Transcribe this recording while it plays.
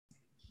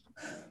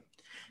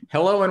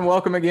Hello and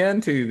welcome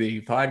again to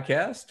the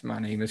podcast. My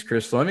name is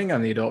Chris Fleming.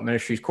 I'm the Adult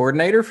Ministries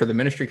Coordinator for the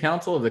Ministry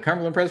Council of the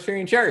Cumberland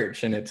Presbyterian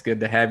Church, and it's good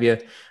to have you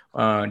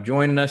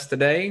joining us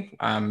today.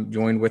 I'm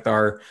joined with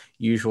our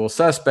usual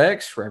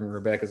suspects, Reverend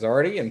Rebecca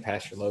Zardy and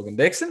Pastor Logan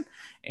Dixon,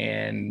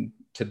 and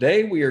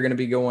today we are going to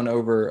be going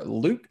over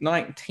Luke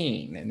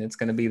 19, and it's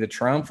going to be the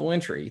Triumphal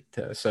Entry.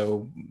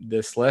 So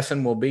this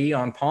lesson will be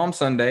on Palm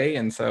Sunday,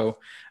 and so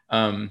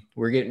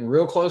we're getting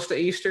real close to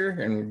Easter,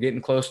 and we're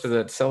getting close to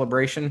that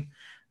celebration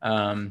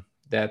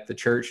that the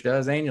church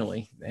does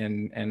annually.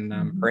 And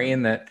I'm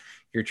praying that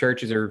your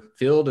churches are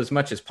filled as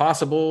much as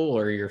possible,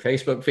 or your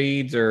Facebook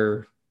feeds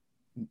are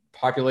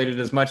populated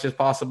as much as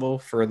possible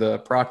for the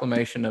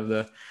proclamation of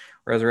the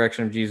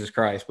resurrection of Jesus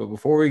Christ. But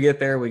before we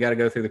get there, we got to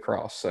go through the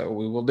cross. So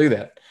we will do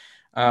that.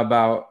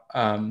 About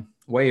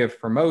way of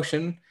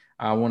promotion,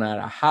 I want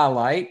to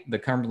highlight the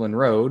Cumberland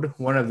Road.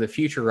 One of the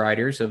future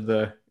writers of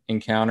the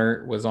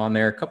encounter was on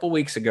there a couple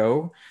weeks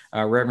ago,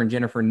 Reverend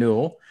Jennifer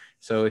Newell.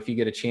 So if you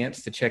get a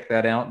chance to check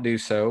that out, do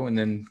so. And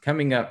then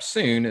coming up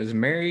soon is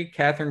Mary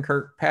Catherine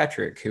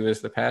Kirkpatrick, who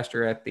is the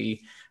pastor at the,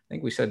 I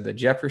think we said the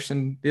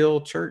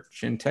Jeffersonville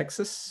Church in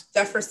Texas.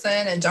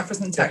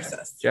 Jefferson,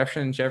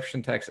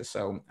 Texas.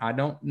 So I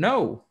don't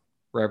know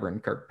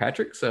Reverend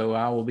Kirkpatrick, so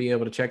I will be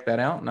able to check that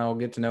out, and I'll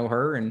get to know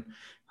her and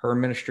her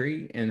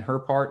ministry and her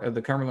part of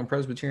the Cumberland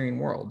Presbyterian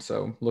world.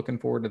 So looking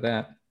forward to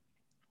that.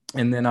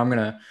 And then I'm going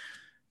to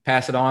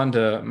pass it on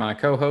to my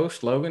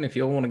co-host, Logan. If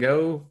you'll want to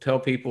go, tell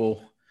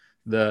people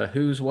the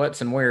who's,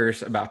 what's, and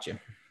where's about you.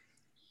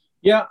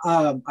 Yeah,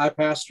 I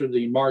pastor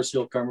the Mars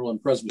Hill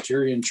Cumberland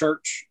Presbyterian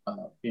Church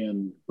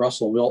in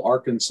Russellville,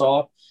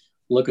 Arkansas.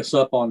 Look us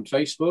up on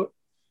Facebook,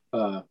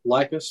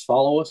 like us,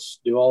 follow us,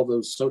 do all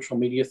those social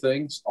media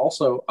things.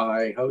 Also,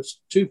 I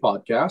host 2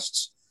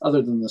 podcasts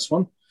other than this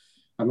one.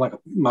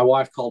 My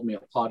wife called me a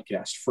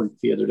podcast freak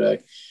the other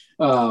day.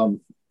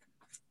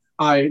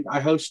 I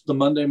host the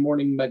Monday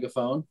Morning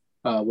Megaphone,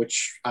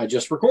 which I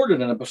just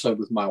recorded an episode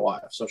with my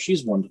wife, so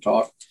she's one to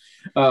talk.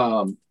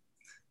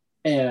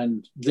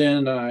 And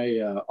then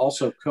I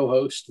also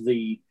co-host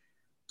the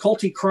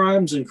Culty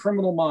Crimes and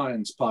Criminal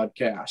Minds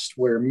podcast,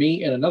 where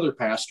me and another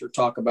pastor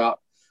talk about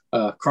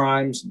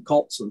crimes and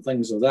cults and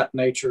things of that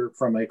nature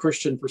from a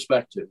Christian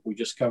perspective. We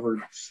just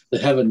covered the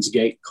Heaven's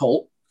Gate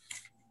cult,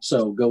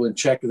 so go and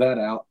check that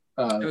out.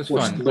 It was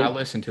fun. I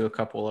listened to a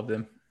couple of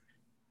them.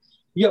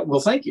 Yeah, well,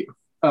 thank you.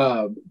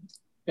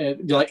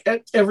 And like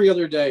every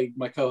other day,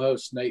 my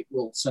co-host Nate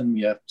will send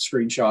me a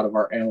screenshot of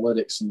our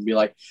analytics and be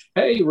like,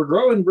 "Hey, we're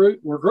growing, dude.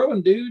 We're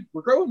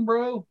growing,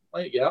 bro."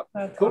 Like, yeah,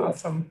 that's cool.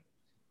 Awesome.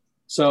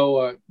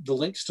 So the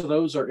links to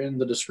those are in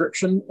the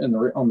description and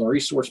on the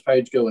resource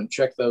page. Go and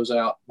check those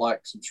out.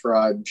 Like,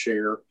 subscribe, and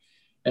share,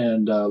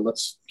 and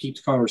let's keep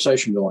the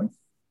conversation going.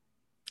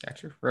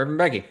 Gotcha, Reverend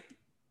Becky.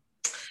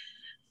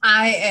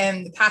 I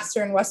am the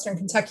pastor in Western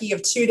Kentucky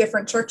of 2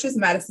 different churches,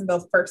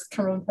 Madisonville First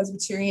Cumberland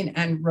Presbyterian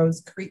and Rose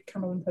Creek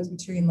Cumberland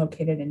Presbyterian,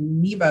 located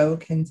in Nebo,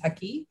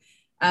 Kentucky.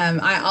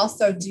 I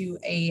also do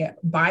a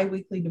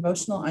bi-weekly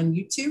devotional on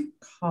YouTube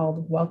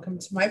called Welcome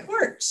to My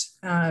Porch.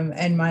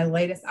 And my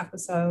latest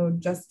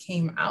episode just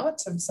came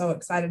out. I'm so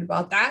excited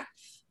about that.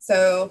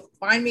 So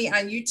find me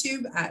on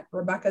YouTube at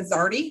Rebecca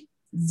Zardy,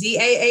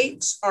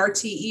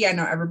 Z-A-H-R-T-E. I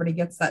know everybody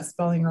gets that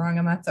spelling wrong,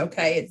 and that's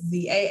okay. It's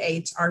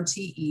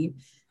Z-A-H-R-T-E.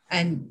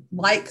 And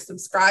like,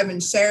 subscribe,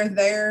 and share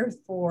there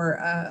for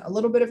a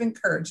little bit of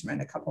encouragement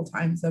a couple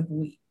times a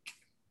week.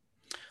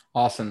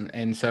 Awesome.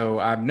 And so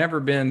I've never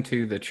been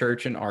to the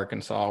church in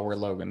Arkansas where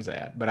Logan's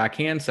at, but I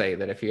can say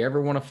that if you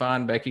ever want to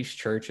find Becky's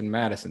church in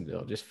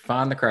Madisonville, just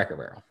find the Cracker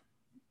Barrel.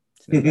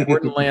 It's an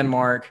important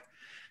landmark,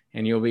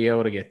 and you'll be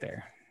able to get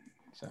there.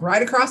 So,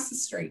 right across the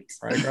street.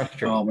 Right across the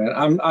street. Oh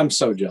man, I'm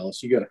so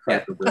jealous. You got a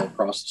Cracker Barrel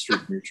across the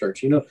street from your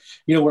church. You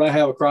know what I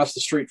have across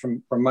the street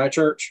from my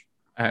church?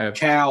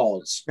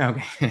 Cows.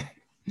 Okay.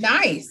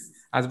 Nice.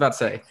 I was about to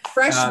say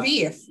fresh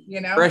beef,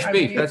 fresh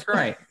beef. That's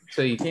right.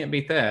 So you can't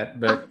beat that.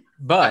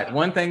 But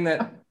one thing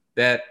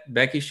that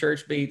Becky's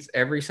church beats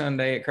every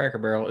Sunday at Cracker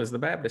Barrel is the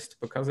Baptist,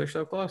 because they're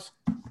so close.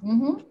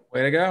 Mm-hmm.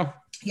 Way to go.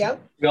 Yep.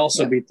 We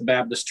also beat the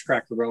Baptist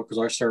Cracker Barrel because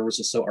our service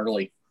is so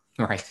early.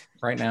 Right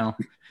now.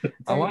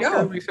 I like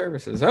early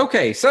services.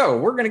 Okay, so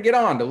we're going to get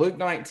on to Luke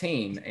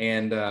 19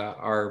 and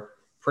our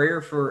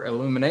prayer for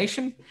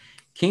illumination.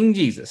 King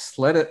Jesus,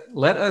 let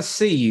us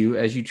see you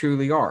as you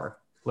truly are.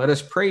 Let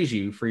us praise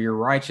you for your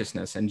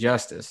righteousness and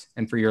justice,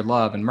 and for your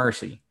love and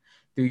mercy.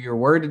 Through your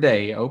word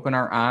today, open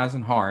our eyes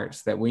and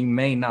hearts that we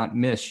may not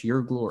miss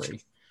your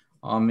glory.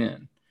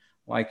 Amen.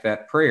 Like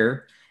that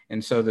prayer.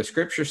 And so the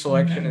scripture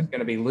selection is going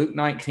to be Luke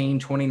 19,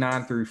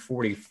 29 through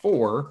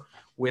 44,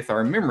 with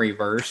our memory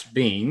verse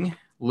being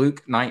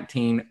Luke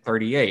 19,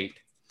 38.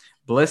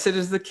 Blessed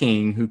is the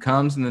King who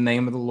comes in the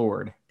name of the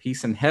Lord.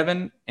 Peace in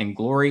heaven and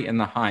glory in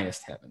the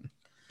highest heaven.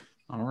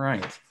 All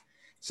right.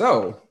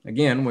 So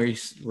again,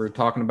 we're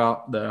talking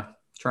about the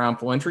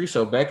Triumphal Entry.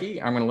 So Becky,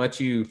 I'm going to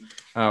let you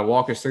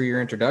walk us through your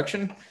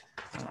introduction.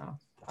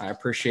 I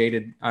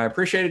appreciated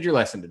your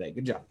lesson today.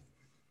 Good job.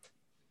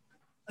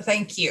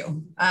 Thank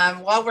you.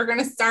 Well, we're going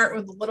to start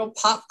with a little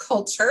pop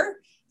culture.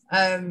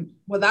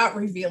 Without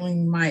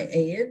revealing my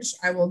age,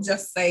 I will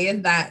just say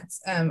that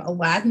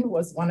Aladdin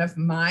was one of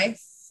my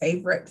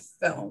favorite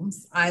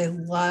films. I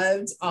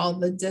loved all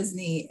the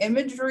Disney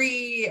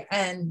imagery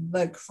and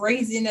the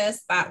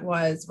craziness that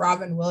was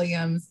Robin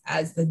Williams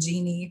as the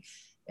genie.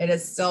 It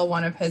is still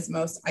one of his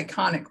most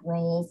iconic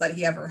roles that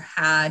he ever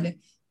had.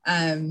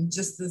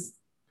 Just this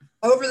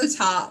over the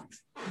top,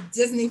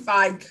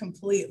 Disney-fied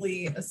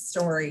completely a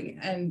story.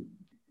 And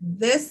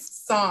this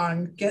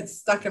song gets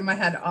stuck in my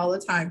head all the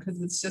time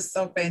because it's just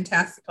so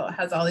fantastical. It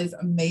has all these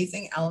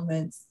amazing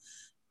elements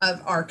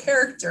of our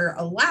character,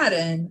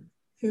 Aladdin,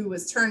 who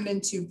was turned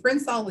into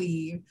Prince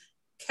Ali,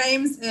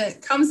 comes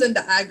into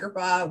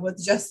Agrabah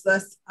with just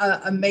this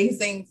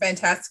amazing,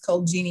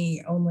 fantastical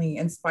genie-only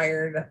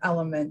inspired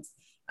element,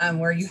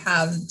 where you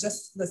have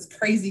just this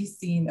crazy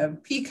scene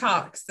of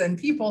peacocks and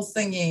people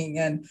singing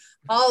and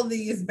all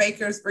these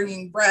bakers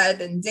bringing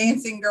bread and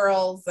dancing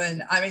girls.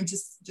 And I mean,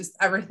 just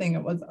everything.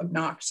 It was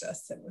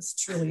obnoxious. It was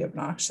truly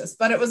obnoxious,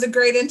 but it was a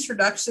great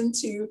introduction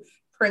to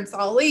Prince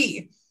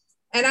Ali.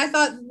 And I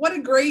thought, what a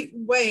great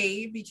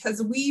way,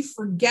 because we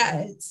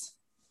forget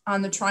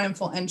on the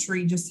Triumphal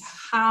Entry just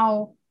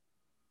how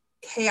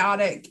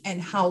chaotic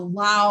and how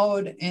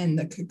loud and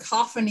the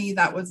cacophony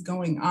that was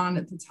going on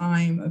at the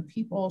time of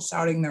people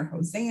shouting their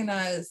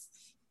hosannas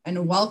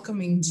and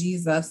welcoming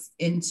Jesus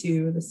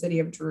into the city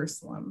of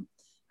Jerusalem.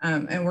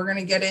 And we're going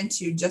to get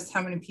into just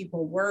how many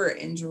people were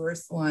in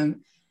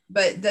Jerusalem.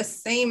 But the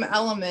same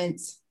element,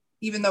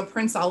 even though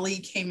Prince Ali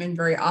came in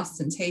very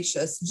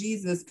ostentatious,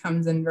 Jesus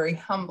comes in very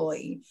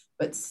humbly,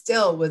 but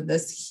still with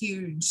this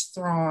huge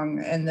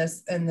throng and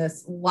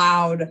this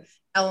loud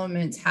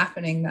element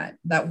happening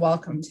that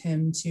welcomed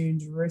him to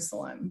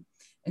Jerusalem.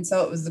 And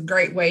so it was a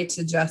great way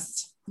to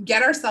just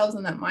get ourselves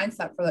in that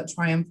mindset for that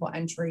triumphal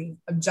entry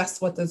of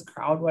just what this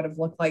crowd would have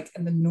looked like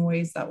and the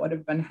noise that would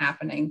have been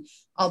happening,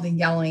 all the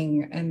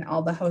yelling and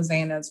all the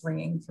hosannas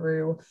ringing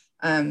through,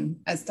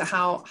 as to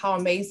how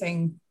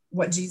amazing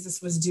what Jesus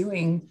was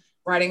doing,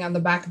 riding on the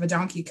back of a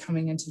donkey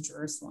coming into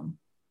Jerusalem.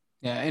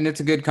 Yeah, and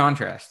it's a good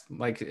contrast.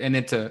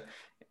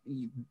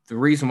 The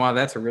reason why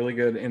that's a really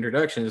good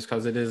introduction is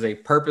because it is a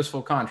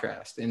purposeful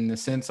contrast in the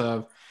sense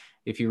of,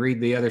 if you read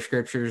the other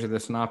scriptures or the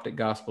synoptic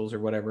gospels or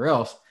whatever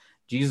else,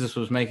 Jesus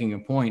was making a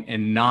point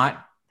and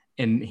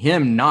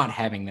him not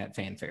having that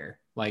fanfare.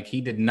 Like,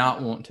 he did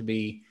not want to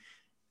be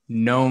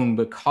known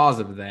because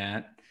of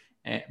that,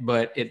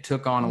 but it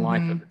took on a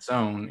life of its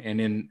own.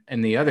 And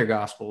in the other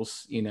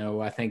gospels,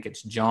 I think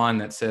it's John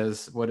that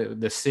says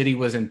the city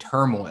was in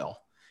turmoil,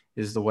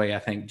 is the way I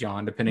think,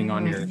 John, depending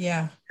on your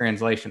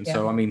translation. Yeah.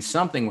 So, I mean,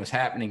 something was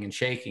happening and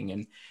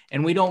shaking,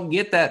 and we don't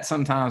get that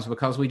sometimes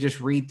because we just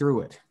read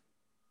through it.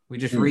 We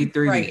just read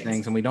through these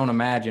things and we don't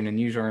imagine and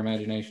use our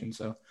imagination.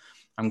 So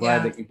I'm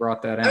glad that you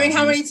brought that out. I mean,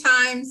 how many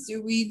times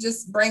do we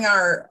just bring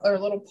our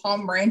little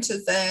palm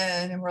branches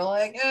in and we're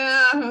like,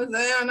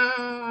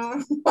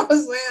 Hosanna,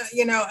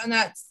 Hosanna, and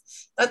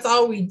that's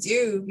all we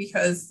do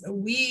because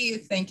we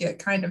think it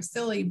kind of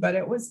silly, but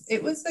it was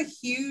a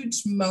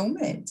huge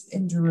moment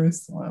in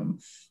Jerusalem.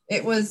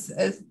 It was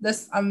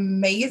this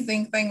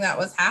amazing thing that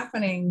was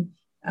happening.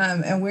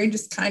 And we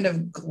just kind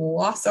of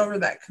gloss over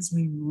that because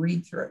we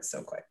read through it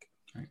so quick.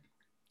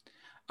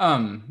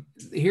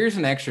 Here's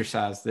an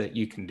exercise that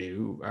you can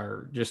do,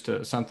 or just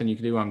something you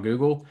can do on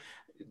Google.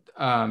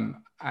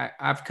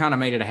 I've kind of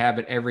made it a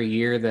habit every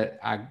year that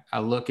I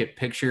look at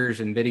pictures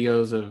and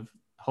videos of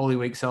Holy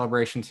Week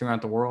celebrations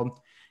throughout the world,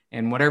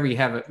 and whatever you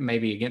have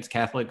maybe against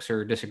Catholics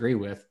or disagree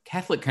with,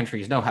 Catholic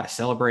countries know how to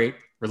celebrate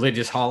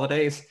religious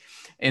holidays.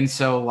 And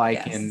so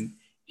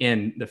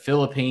in the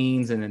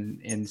Philippines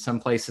and in some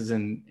places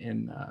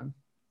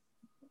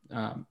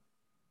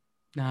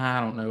I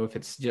don't know if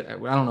it's just, I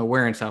don't know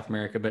where in South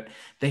America, but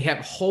they have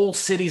whole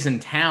cities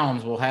and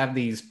towns will have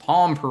these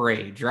palm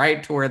parades,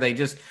 right? To where they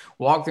just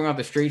walk throughout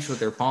the streets with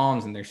their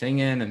palms and they're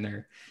singing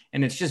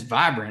and it's just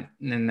vibrant.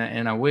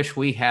 And I wish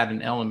we had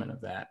an element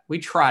of that. We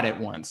tried it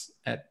once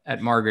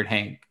at Margaret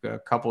Hank a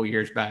couple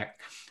years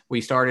back.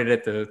 We started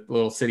at the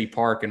little city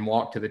park and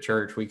walked to the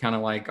church. We kind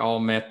of all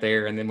met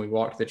there, and then we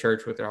walked to the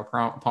church with our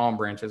palm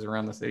branches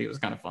around the city. It was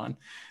kind of fun.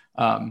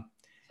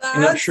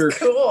 That's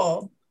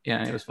cool.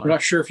 Yeah, it was fun. I'm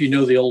not sure if you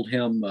know the old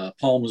hymn,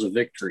 Palms of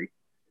Victory.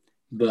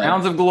 But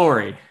Sounds of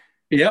Glory.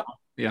 Yeah.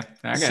 Yeah.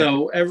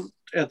 So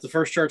at the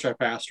first church I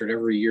pastored,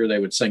 every year they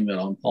would sing that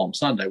on Palm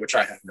Sunday, which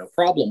I have no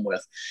problem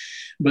with.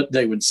 But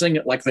they would sing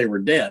it like they were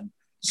dead.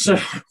 So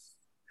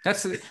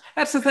that's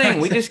the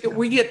thing.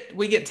 We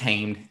get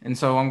tamed. And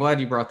so I'm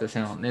glad you brought this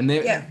out. And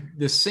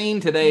the scene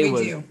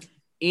today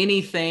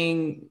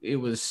it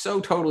was so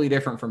totally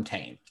different from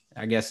Tame,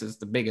 I guess, is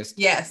the biggest.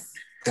 Yes,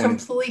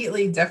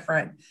 completely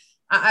different.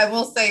 I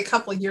will say a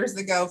couple of years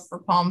ago for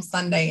Palm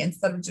Sunday,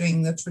 instead of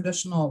doing the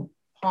traditional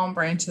palm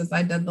branches,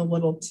 I did the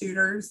little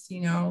tutors,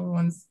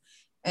 ones,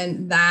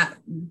 and that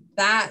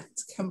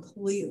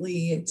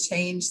completely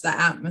changed the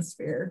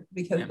atmosphere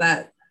because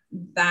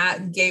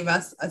that gave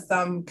us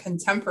some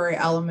contemporary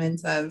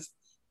element of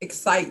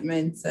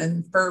excitement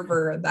and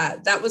fervor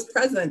that was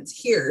present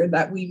here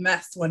that we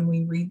miss when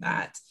we read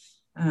that.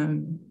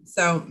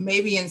 So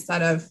maybe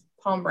instead of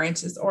palm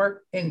branches,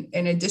 or in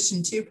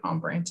addition to palm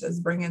branches,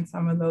 bring in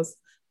some of those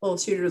little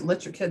tutors,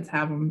 let your kids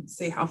have them,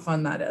 see how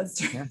fun that is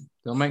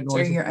they'll make noise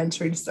during your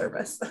entry to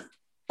service.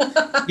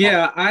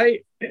 Yeah,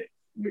 I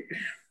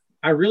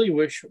really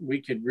wish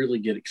we could really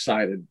get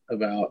excited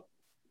about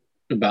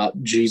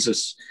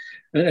Jesus.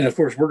 And of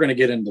course, we're going to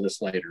get into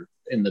this later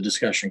in the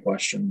discussion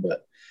question,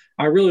 but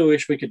I really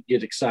wish we could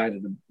get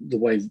excited the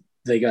way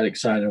they got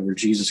excited over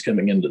Jesus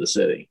coming into the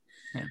city.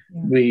 Yeah.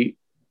 We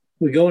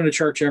go into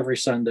church every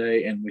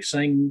Sunday and we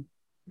sing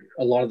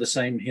a lot of the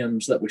same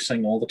hymns that we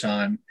sing all the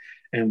time.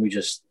 And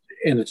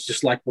it's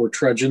just like we're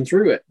trudging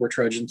through it. We're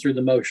trudging through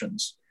the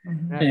motions,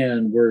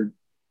 and we're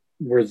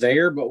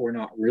there, but we're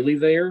not really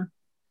there.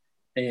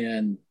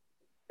 And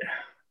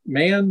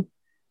man,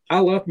 I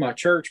love my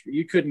church, but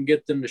you couldn't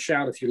get them to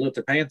shout if you lit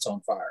their pants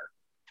on fire.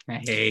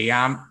 Hey,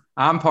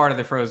 I'm part of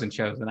the Frozen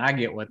chosen. I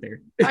get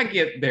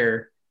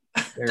their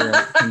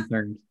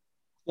concerns.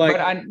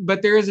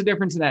 But there is a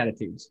difference in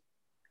attitudes.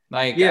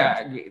 Like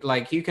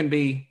you can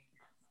be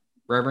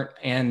reverent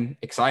and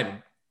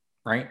excited,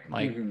 right?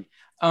 Like,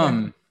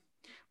 what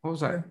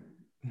was I?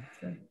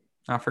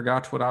 I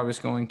forgot what I was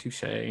going to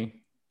say.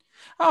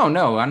 Oh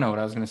no, I know what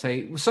I was going to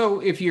say. So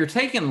if you're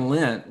taking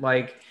Lent,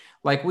 like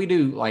we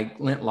do, like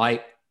Lent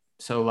light.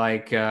 So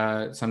like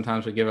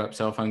sometimes we give up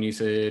cell phone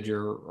usage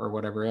or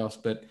whatever else.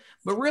 But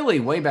really,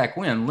 way back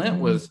when, Lent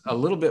was a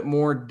little bit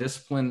more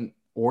discipline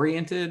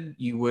oriented.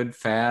 You would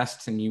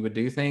fast and you would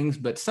do things,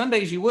 but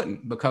Sundays you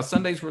wouldn't, because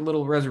Sundays were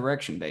little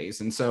resurrection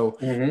days. And so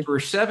for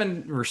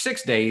 7 or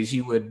 6 days,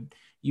 you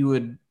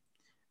would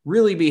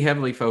really be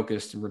heavily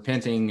focused and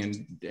repenting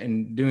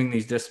and doing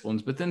these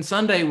disciplines. But then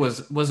Sunday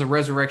was a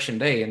resurrection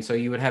day. And so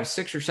you would have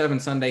 6 or 7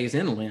 Sundays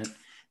in Lent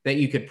that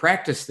you could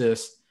practice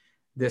this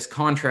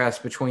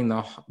contrast between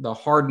the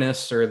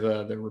hardness or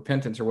the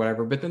repentance or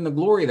whatever, but then the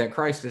glory that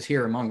Christ is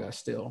here among us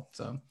still.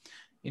 So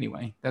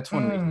anyway, that's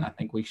one reason I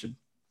think we should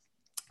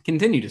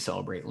continue to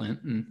celebrate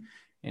Lent and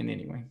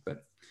anyway,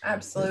 but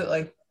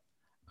absolutely.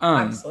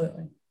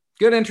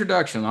 Good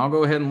introduction. I'll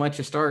go ahead and let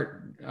you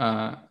start.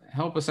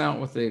 Help us out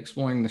with the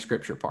exploring the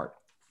scripture part.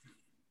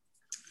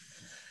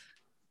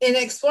 In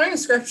exploring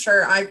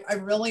scripture, I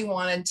really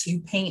wanted to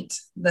paint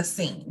the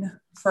scene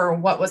for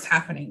what was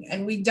happening.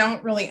 And we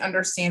don't really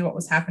understand what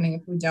was happening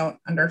if we don't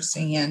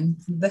understand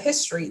the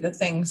history, the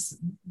things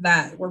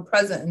that were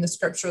present in the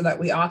scripture that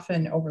we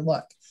often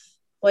overlook.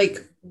 Like,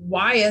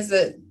 why is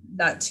it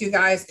that 2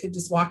 guys could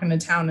just walk into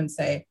town and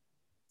say,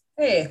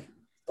 hey,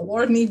 the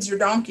Lord needs your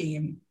donkey,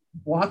 and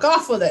walk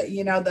off with it?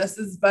 This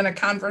has been a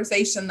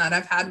conversation that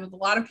I've had with a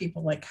lot of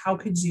people. Like, how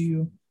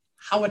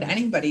would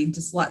anybody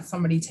just let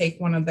somebody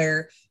take one of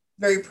their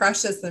very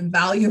precious and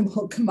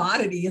valuable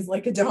commodities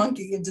like a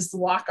donkey and just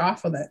walk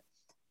off with it?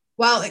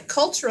 Well,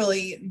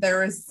 culturally,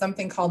 there is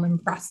something called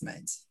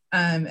impressment.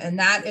 And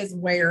that is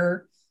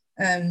where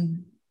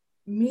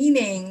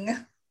meaning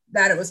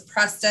that it was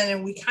pressed in,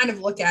 and we kind of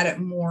look at it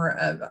more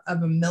of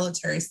a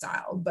military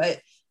style. But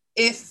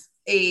if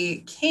a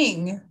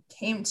king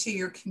came to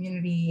your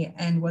community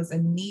and was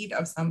in need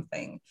of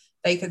something,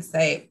 they could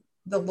say,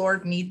 the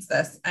Lord needs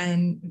this.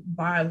 And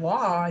by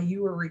law,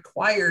 you were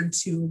required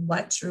to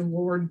let your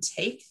Lord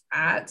take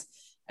that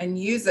and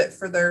use it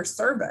for their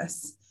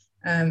service.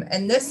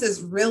 And this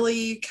is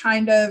really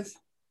kind of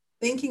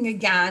thinking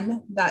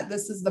again that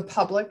this is the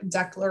public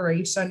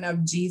declaration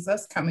of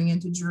Jesus coming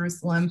into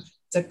Jerusalem,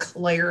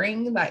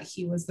 declaring that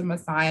he was the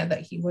Messiah,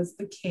 that he was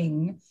the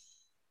king.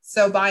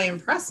 So by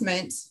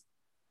impressment,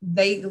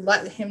 they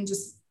let him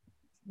just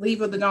leave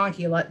with the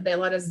donkey. They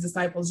let his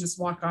disciples just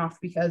walk off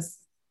because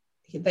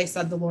they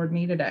said the Lord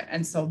needed it.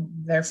 And so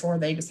therefore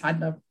they just had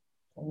to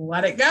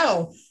let it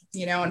go,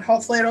 and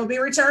hopefully it'll be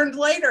returned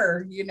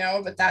later,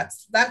 but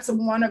that's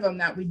one of them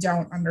that we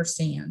don't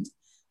understand.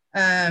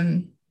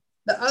 The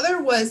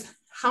other was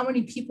how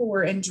many people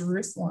were in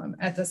Jerusalem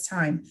at this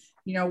time.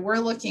 We're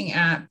looking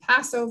at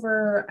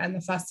Passover and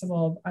the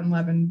Festival of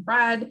Unleavened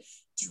Bread.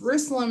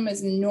 Jerusalem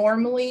is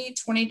normally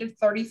 20 to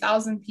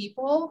 30,000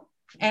 people.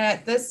 And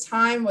at this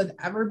time, with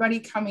everybody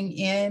coming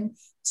in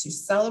to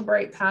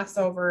celebrate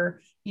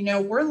Passover,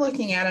 we're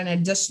looking at an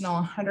additional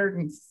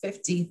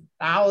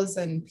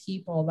 150,000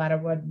 people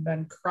that would have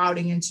been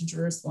crowding into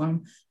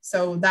Jerusalem.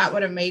 So that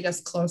would have made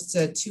us close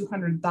to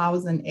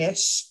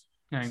 200,000-ish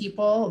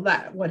people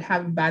that would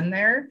have been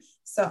there.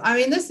 So,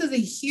 this is a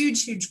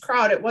huge, huge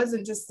crowd. It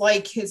wasn't just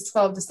like his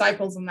 12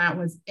 disciples and that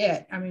was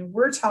it.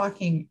 We're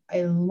talking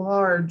a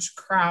large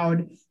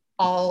crowd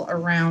all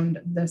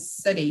around the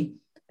city.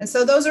 And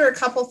so those are a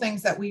couple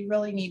things that we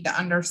really need to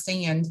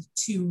understand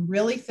to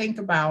really think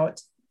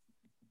about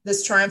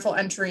this triumphal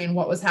entry and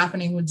what was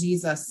happening with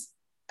Jesus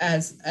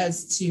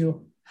as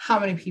to how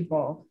many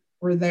people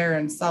were there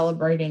and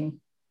celebrating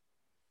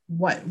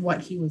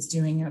what he was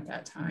doing at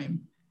that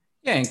time.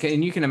 Yeah,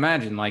 and you can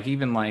imagine,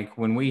 even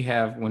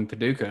when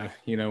Paducah,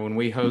 when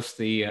we host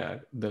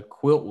the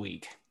quilt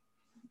week,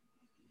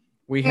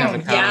 we have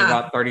a town of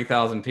about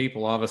 30,000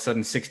 people. All of a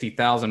sudden,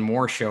 60,000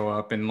 more show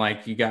up, and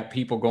like you got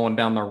people going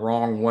down the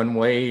wrong one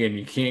way, and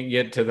you can't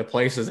get to the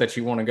places that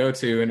you want to go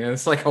to, and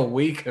it's like a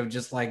week of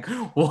just like,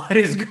 what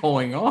is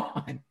going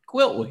on?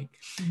 Quilt week.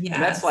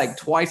 Yeah, that's like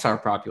twice our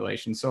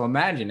population. So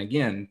imagine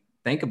again,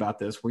 think about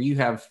this, where you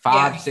have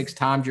 5-6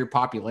 times your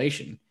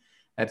population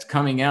that's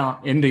coming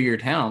out into your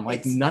town.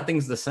 Like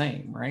nothing's the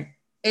same, right?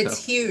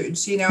 It's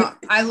huge. You know,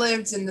 I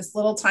lived in this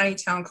little tiny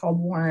town called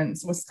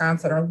Warrens,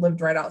 Wisconsin, or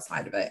lived right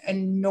outside of it.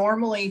 And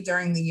normally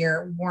during the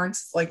year, Warrens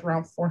is like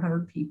around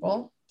 400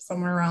 people,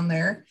 somewhere around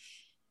there.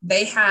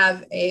 They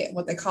have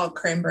what they call a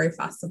cranberry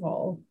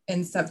festival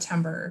in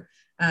September.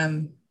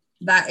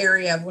 That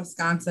area of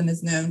Wisconsin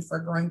is known for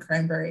growing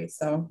cranberries.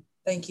 So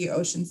thank you,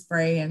 Ocean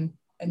Spray and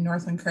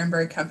Northland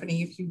Cranberry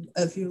Company.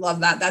 If you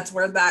love that, that's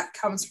where that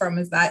comes from,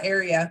 is that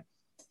area.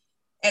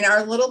 And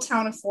our little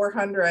town of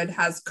 400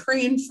 has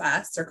Crane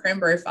Fest or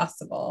Cranberry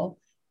Festival.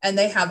 And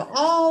they have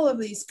all of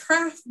these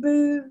craft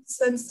booths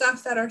and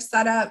stuff that are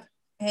set up,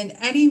 and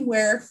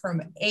anywhere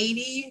from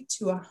 80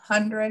 to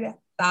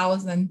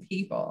 100,000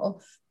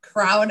 people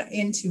crowd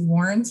into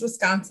Warrens,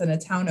 Wisconsin, a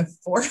town of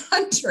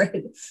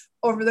 400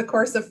 over the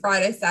course of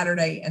Friday,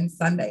 Saturday, and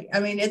Sunday. I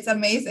mean, it's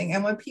amazing.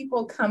 And when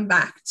people come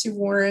back to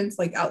Warrens,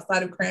 like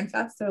outside of Cran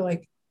Fest, they're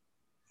like,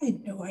 I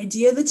had no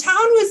idea the town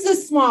was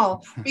this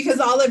small,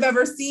 because all they've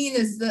ever seen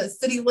is the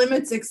city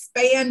limits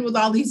expand with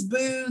all these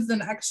booths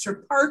and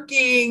extra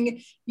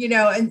parking, you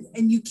know,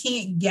 and you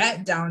can't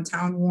get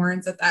downtown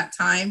Warrens at that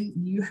time.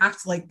 You have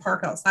to like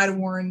park outside of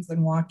Warrens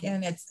and walk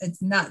in.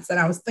 It's nuts. And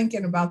I was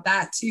thinking about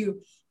that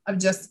too, of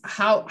just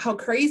how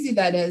crazy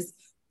that is.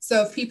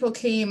 So if people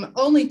came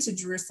only to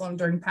Jerusalem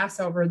during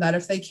Passover, that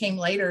if they came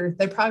later,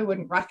 they probably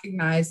wouldn't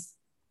recognize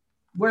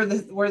where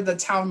the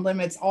town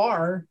limits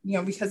are, you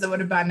know, because it would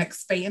have been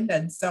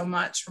expanded so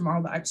much from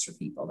all the extra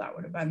people that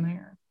would have been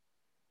there.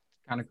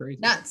 Kind of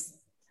crazy. Nuts.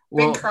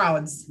 Big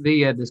crowds.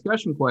 The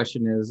discussion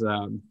question is,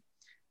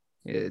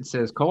 it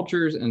says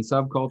cultures and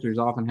subcultures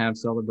often have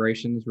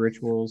celebrations,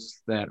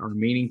 rituals that are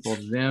meaningful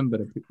to them,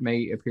 but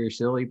may appear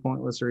silly,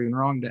 pointless, or even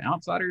wrong to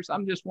outsiders.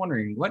 I'm just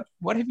wondering,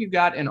 what have you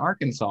got in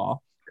Arkansas?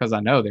 Because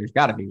I know there's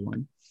got to be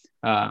one.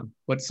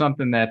 What's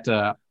something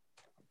that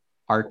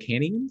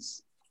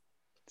Arcanians?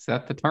 Is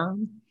that the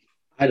term?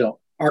 I don't.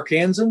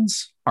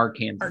 Arkansans?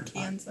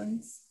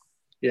 Arkansans.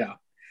 Yeah.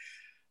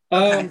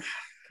 Okay.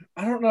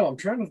 I don't know. I'm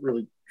trying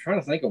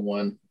to think of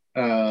one.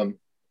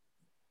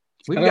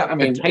 We've got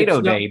Potato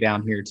Day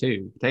down here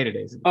too. Potato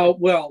Days. Oh,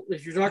 well,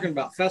 if you're talking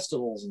about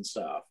festivals and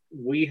stuff,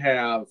 we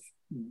have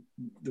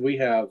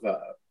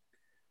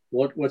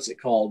what's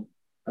it called?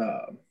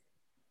 I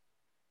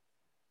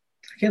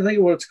can't think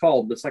of what it's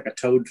called, but it's like a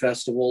Toad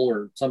Festival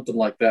or something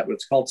like that, but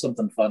it's called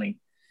something funny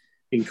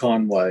in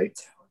Conway.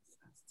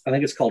 I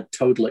think it's called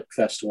Toadlick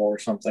Festival or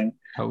something.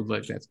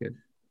 Toadlick, that's good.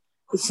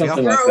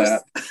 Something like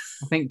that. I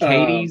think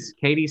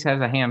Katie's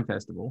has a ham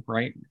festival,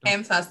 right?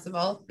 Ham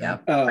festival, yeah.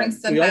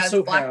 Princeton has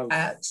Black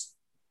Patch.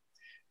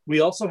 We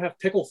also have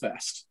Pickle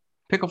Fest.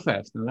 Pickle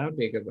Fest, and that would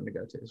be a good one to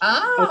go to.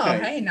 Oh, okay.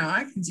 Hey, no,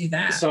 I can do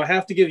that. So I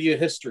have to give you a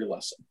history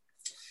lesson.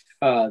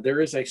 There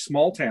is a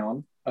small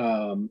town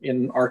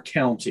in our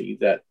county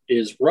that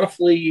is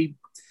roughly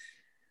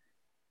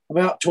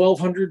about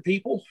 1,200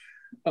 people.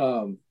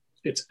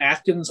 It's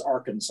Athens,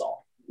 Arkansas,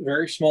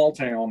 very small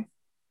town.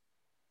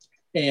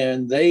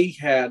 And they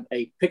had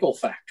a pickle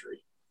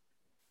factory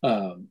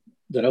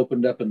that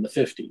opened up in the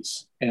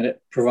 50s. And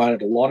it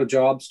provided a lot of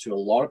jobs to a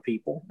lot of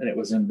people. And it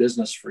was in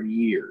business for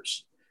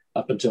years,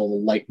 up until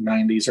the late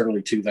 90s,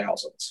 early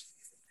 2000s.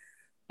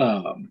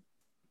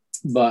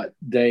 But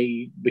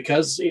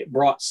because it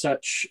brought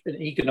such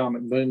an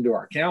economic boom to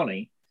our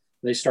county,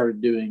 they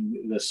started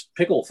doing this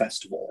pickle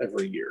festival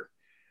every year.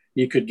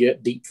 You could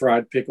get deep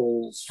fried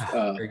pickles,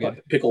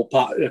 pickle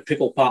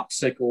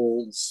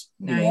popsicles,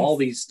 nice. All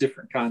these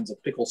different kinds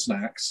of pickle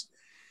snacks.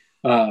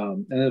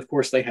 And then, of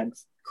course, they had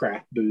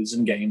craft booths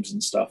and games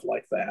and stuff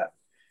like that.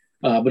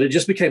 But it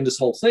just became this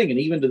whole thing. And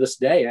even to this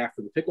day,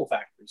 after the pickle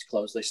factories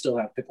closed, they still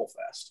have Pickle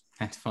Fest.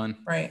 That's fun.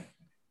 Right.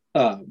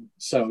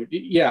 So,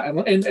 yeah.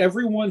 And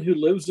everyone who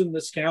lives in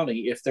this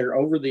county, if they're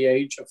over the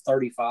age of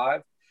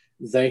 35,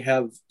 they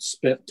have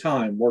spent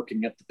time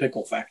working at the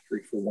pickle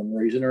factory for one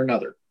reason or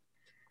another.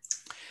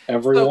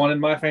 Everyone in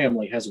my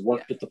family has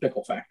worked at the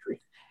pickle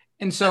factory.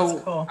 And so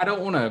cool. I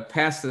don't want to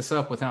pass this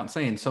up without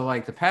saying, so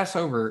like the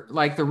Passover,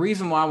 like the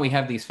reason why we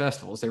have these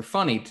festivals, they're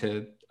funny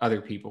to other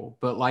people.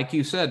 But like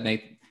you said,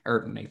 like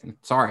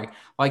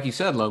you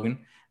said,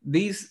 Logan,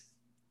 the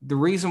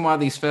reason why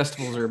these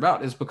festivals are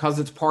about is because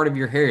it's part of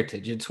your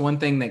heritage. It's one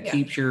thing that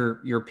keeps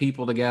your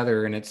people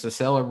together, and it's a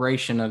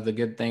celebration of the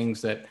good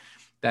things that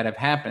have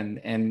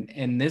happened.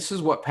 And this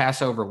is what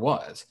Passover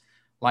was.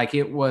 Like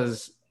it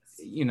was,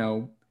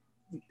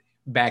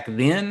 back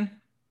then,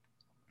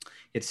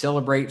 it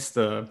celebrates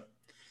the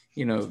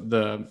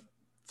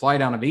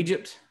flight out of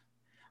Egypt,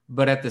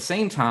 but at the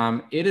same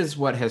time, it is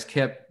what has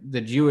kept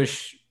the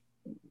Jewish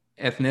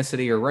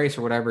ethnicity or race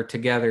or whatever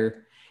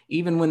together,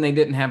 even when they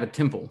didn't have a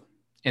temple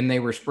and they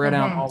were spread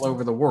out all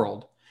over the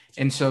world.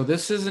 And so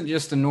this isn't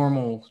just a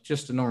normal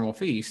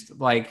feast.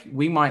 Like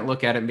we might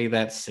look at it and be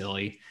that's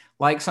silly.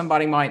 Like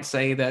somebody might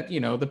say that,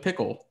 the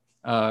pickle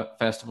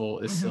festival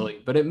is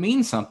silly, but it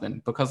means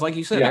something because like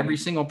you said, every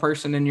single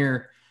person in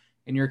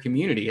your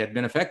community had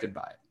been affected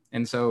by it.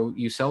 And so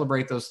you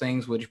celebrate those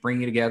things which bring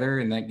you together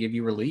and that give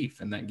you relief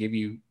and that give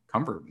you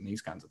comfort and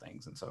these kinds of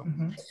things. And so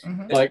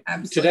like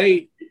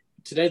today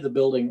the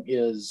building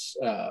is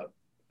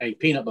a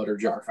peanut butter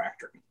jar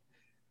factory.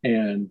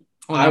 And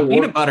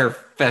peanut butter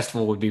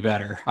festival would be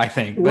better, I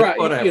think. But right,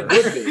 whatever. It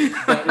would be,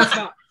 but it's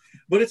not.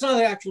 But it's not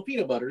the actual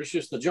peanut butter; it's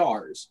just the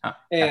jars.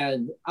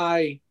 And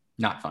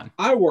not fun.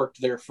 I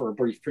worked there for a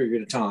brief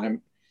period of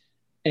time,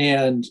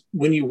 and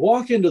when you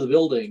walk into the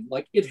building,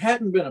 like it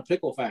hadn't been a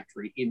pickle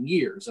factory in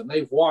years, and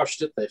they've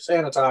washed it, they've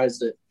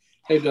sanitized it,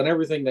 they've done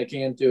everything they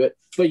can to it,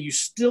 but you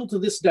still to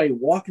this day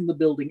walk in the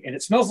building and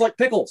it smells like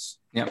pickles.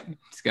 Yep,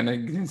 it's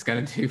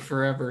gonna do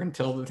forever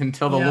until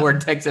the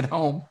Lord takes it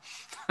home.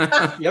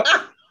 Yep.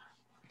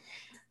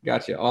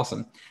 Gotcha.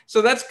 Awesome.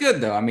 So that's good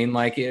though. I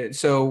mean,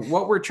 so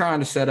what we're trying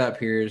to set up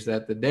here is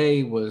that the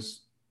day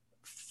was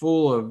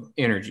full of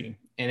energy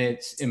and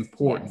it's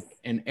important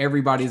and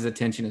everybody's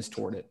attention is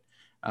toward it.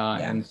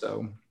 And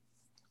so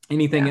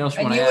anything else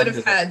you want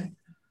to add?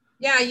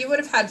 You would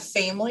have had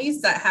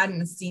families that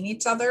hadn't seen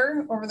each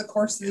other over the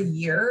course of the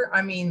year.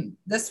 I mean,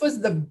 this was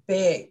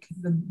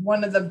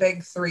one of the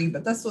big three,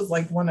 but this was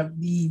like one of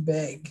the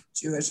big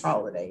Jewish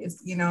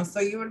holidays,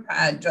 so you would have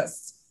had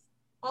just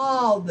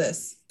all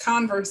this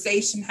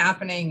conversation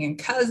happening and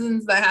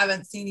cousins that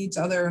haven't seen each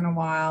other in a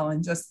while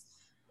and just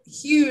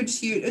huge,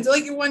 it's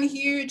like one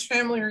huge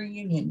family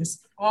reunion,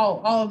 just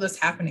all of this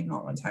happening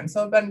all the time.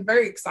 So it's been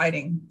very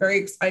exciting,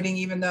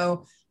 even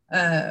though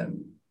a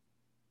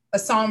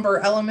somber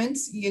element,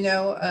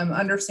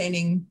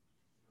 understanding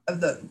of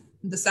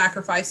the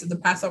sacrifice of the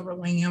Passover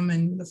Lamb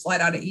and the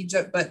flight out of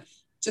Egypt, but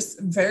just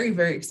very,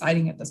 very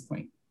exciting at this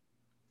point.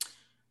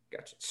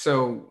 Gotcha.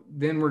 So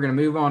then we're going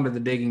to move on to the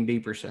digging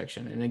deeper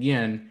section. And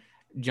again,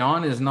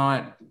 John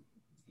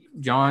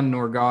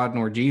nor God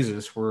nor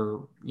Jesus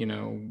were,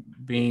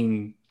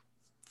 being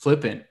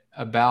flippant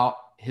about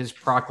his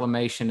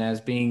proclamation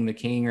as being the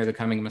king or the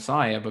coming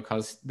Messiah,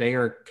 because they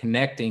are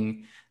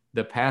connecting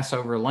the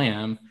Passover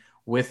lamb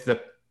with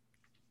the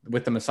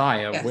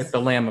Messiah, with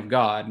the Lamb of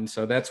God. And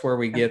so that's where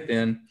we get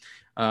then,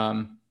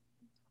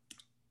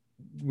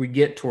 we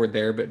get toward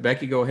there, but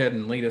Becky, go ahead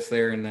and lead us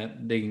there in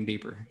that digging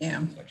deeper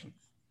section.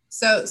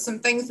 So some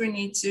things we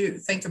need to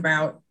think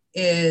about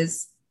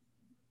is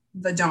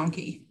the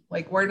donkey.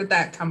 Like, where did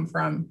that come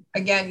from?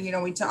 Again,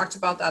 we talked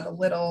about that a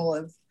little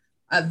of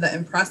the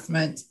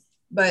impressment,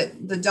 but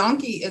the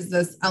donkey is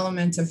this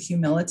element of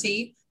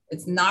humility.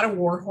 It's not a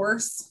war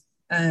horse.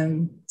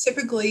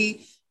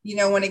 Typically,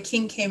 when a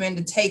king came in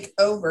to take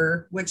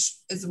over, which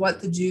is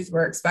what the Jews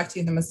were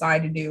expecting the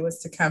Messiah to do, was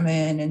to come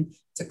in and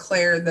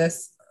declare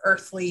this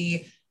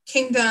earthly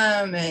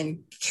kingdom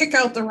and kick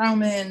out the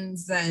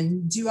Romans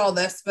and do all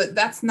this, but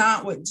that's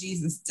not what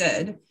Jesus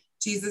did.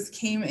 Jesus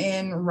came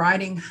in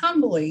riding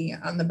humbly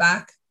on the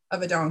back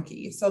of a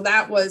donkey. So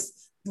that was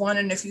one.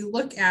 And if you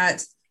look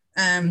at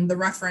the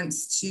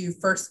reference to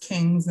 1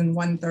 Kings and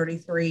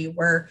 133,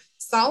 where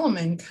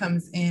Solomon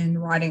comes in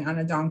riding on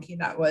a donkey,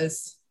 that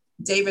was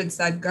David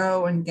said,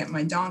 go and get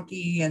my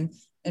donkey and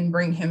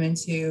bring him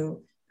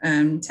into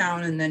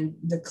town and then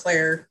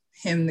declare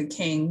him the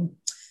king.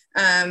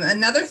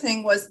 Another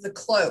thing was the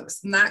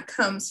cloaks, and that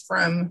comes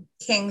from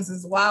Kings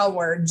as well,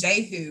 where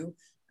Jehu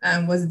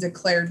was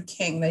declared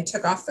king. They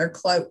took off their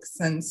cloaks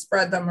and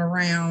spread them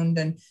around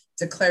and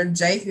declared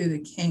Jehu the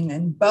king.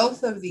 And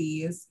both of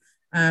these,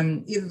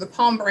 either the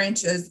palm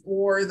branches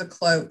or the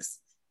cloaks,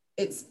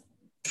 it's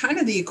kind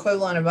of the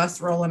equivalent of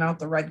us rolling out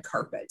the red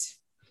carpet.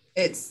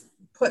 It's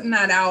putting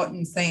that out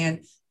and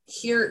saying,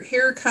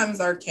 here comes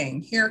our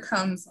king, here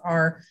comes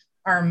our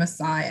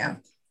Messiah.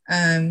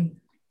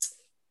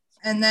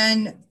 And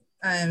then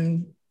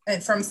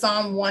from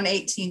Psalm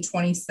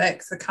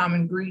 118:26, a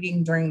common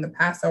greeting during the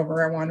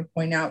Passover, I want to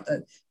point out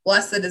that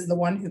blessed is the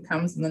one who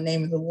comes in the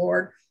name of the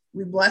Lord.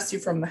 We bless you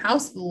from the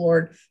house of the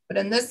Lord. But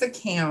in this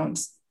account,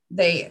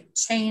 they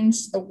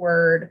changed the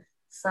word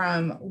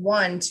from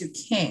one to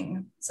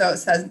king. So it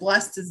says,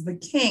 blessed is the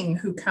king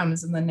who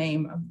comes in the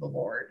name of the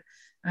Lord.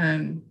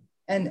 And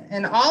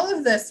all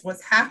of this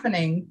was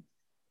happening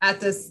at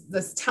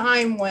this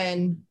time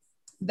when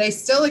they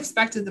still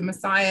expected the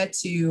Messiah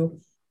to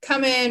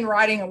come in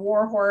riding a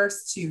war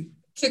horse, to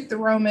kick the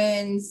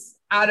Romans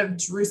out of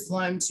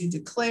Jerusalem, to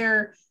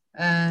declare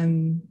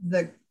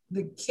the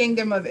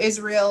kingdom of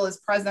Israel is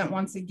present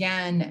once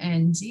again.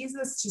 And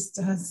Jesus just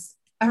does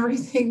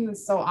everything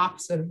that's so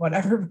opposite of what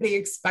everybody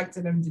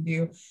expected him to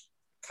do,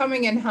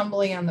 coming in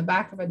humbly on the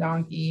back of a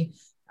donkey.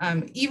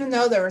 Even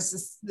though there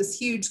was this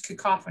huge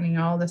cacophony,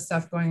 all this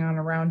stuff going on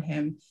around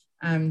him,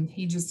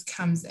 he just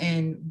comes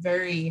in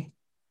very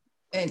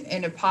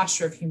in a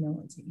posture of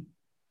humility,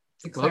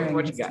 declaring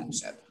his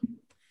kingship.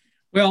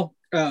 Well,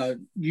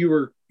 you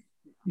were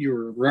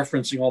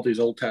referencing all these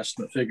Old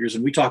Testament figures,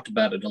 and we talked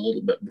about it a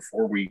little bit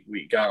before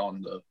we got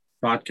on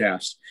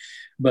podcast.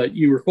 But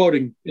you were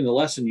quoting in the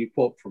lesson, you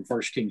quote from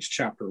 1 Kings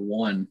chapter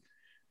 1,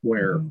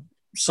 where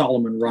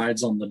Solomon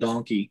rides on the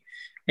donkey.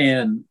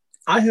 And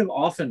I have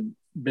often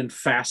been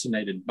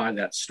fascinated by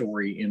that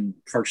story in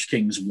 1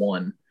 Kings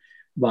 1.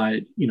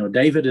 By,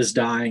 David is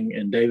dying,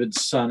 and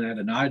David's son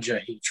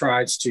Adonijah, he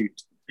tries to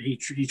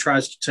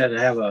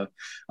have a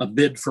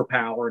bid for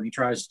power, and he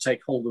tries to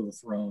take hold of the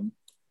throne.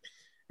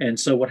 And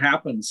so what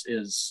happens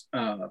is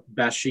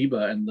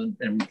Bathsheba and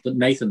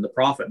Nathan the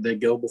prophet, they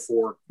go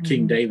before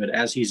King David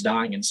as he's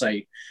dying and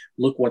say,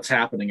 look what's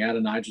happening.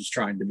 Adonijah's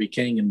trying to be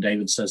king. And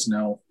David says,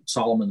 no,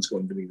 Solomon's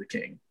going to be the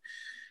king.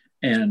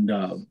 And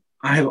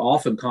I have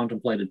often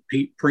contemplated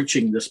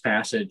preaching this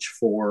passage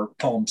for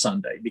Palm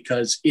Sunday,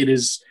 because it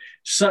is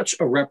such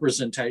a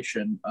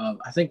representation of,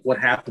 I think, what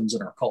happens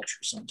in our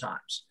culture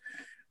sometimes.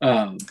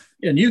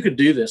 And you could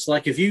do this.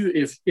 Like if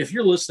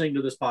you're listening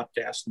to this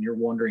podcast and you're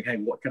wondering, hey,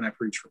 what can I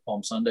preach for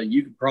Palm Sunday?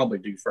 You could probably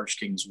do 1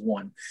 Kings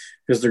 1,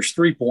 because there's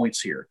 3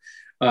 points here.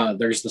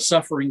 There's the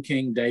suffering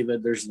king,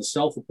 David. There's the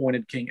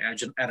self-appointed king,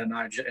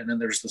 Adonijah. And then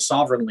there's the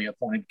sovereignly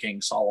appointed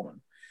king, Solomon.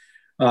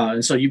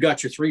 And so you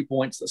got your 3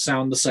 points that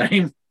sound the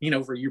same,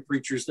 for you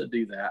preachers that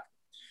do that.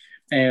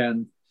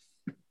 And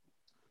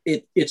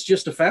it's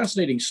just a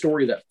fascinating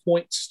story that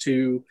points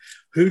to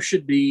who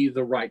should be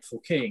the rightful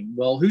king.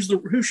 Well, who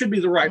should be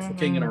the rightful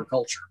king in our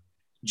culture?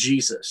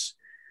 Jesus.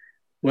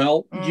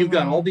 Well, you've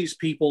got all these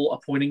people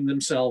appointing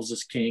themselves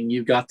as king.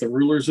 You've got the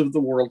rulers of the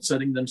world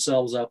setting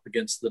themselves up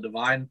against the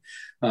divine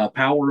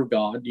power of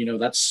God.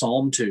 That's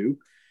Psalm 2.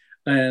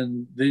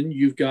 And then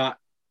you've got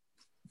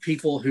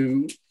people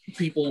who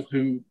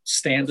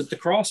stand at the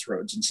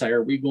crossroads and say,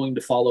 are we going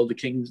to follow the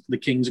kings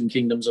and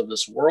kingdoms of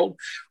this world,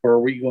 or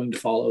are we going to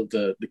follow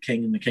the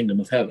king and the kingdom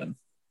of heaven?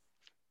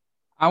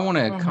 I want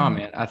to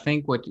comment. I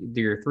think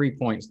your 3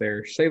 points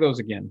there, say those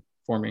again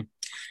for me.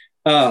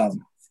 The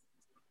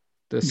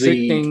sick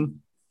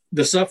king,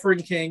 the suffering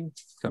king,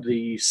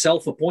 the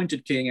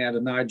self-appointed king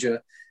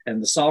Adonijah,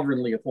 and the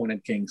sovereignly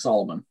appointed king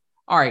Solomon.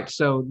 All right.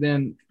 So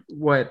then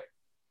what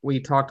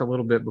we talked a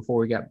little bit before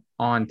we got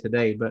on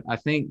today, but I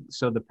think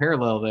so the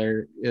parallel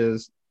there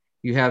is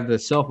you have the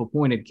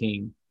self-appointed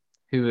king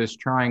who is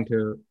trying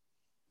to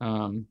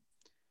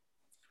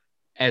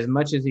as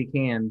much as he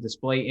can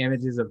display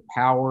images of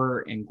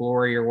power and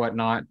glory or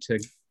whatnot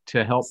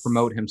to help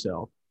promote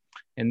himself.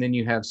 And then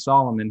you have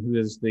Solomon, who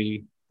is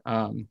the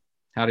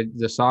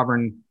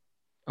sovereignly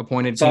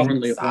appointed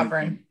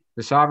king.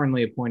 The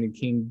sovereignly appointed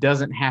king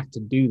doesn't have to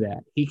do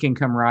that. He can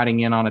come riding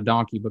in on a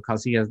donkey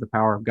because he has the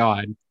power of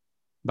God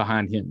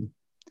behind him.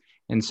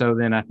 And so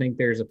then I think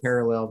there's a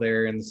parallel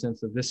there in the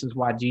sense of this is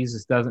why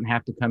Jesus doesn't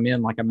have to come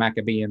in like a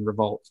Maccabean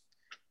revolt.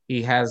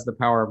 He has the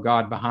power of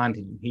God behind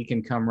him. He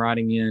can come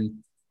riding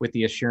in with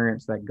the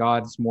assurance that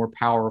God's more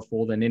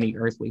powerful than any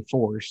earthly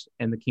force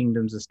and the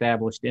kingdom's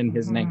established in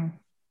his name.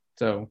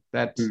 So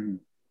that's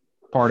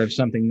part of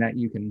something that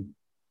you can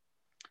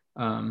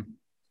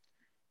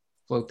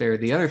float there.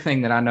 The other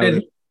thing that I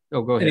know,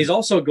 go ahead.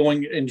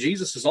 And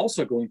Jesus is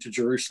also going to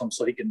Jerusalem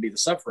so he can be the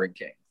suffering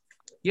king.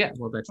 Yeah,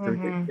 well, that's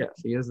true. Yes,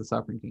 he is the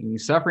suffering king.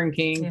 He's suffering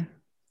king. Yeah.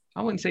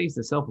 I wouldn't say he's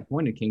the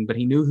self-appointed king, but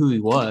he knew who he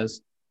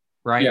was,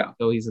 right? Yeah.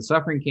 So he's the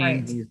suffering king.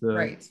 Right. He's the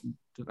right.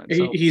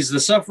 He's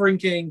the suffering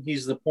king.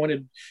 He's the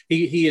appointed.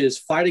 He is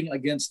fighting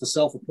against the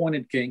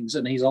self-appointed kings,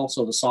 and he's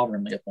also the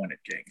sovereignly appointed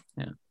king.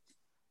 Yeah,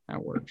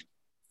 that works.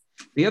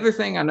 The other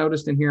thing I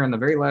noticed in here in the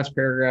very last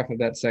paragraph of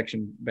that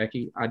section,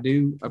 Becky, I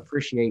do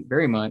appreciate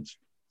very much.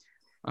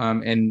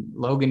 And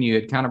Logan, you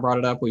had kind of brought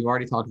it up. We've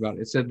already talked about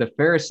it. It said the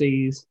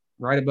Pharisees,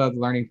 right above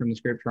learning from the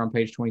scripture on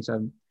page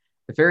 27.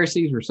 The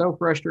Pharisees were so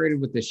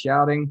frustrated with the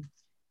shouting,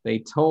 they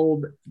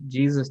told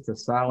Jesus to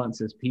silence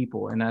his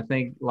people. And I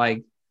think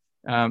one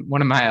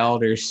of my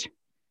elders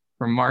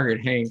from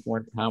Margaret Hank,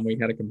 one time we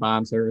had a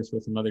combined service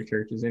with some other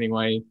churches.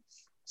 Anyway,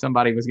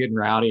 somebody was getting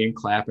rowdy and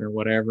clapping or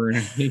whatever.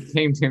 And he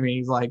came to me,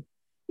 he's like,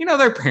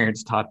 their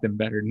parents taught them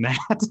better than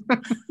that.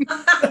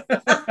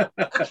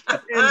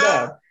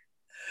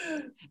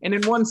 And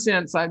in one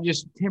sense, I'm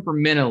just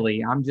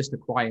a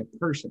quiet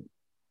person.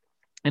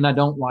 And I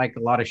don't like a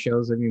lot of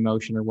shows of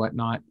emotion or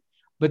whatnot.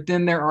 But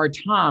then there are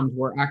times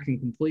where I can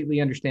completely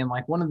understand,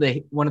 like one of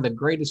the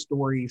greatest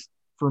stories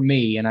for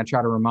me, and I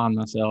try to remind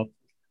myself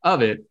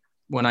of it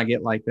when I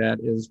get like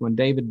that, is when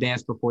David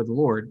danced before the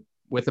Lord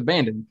with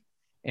abandon.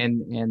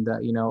 And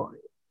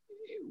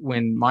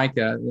when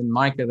Micah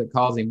that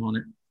calls him on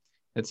it,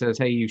 that says,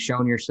 hey, you've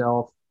shown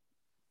yourself,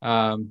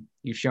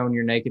 you've shown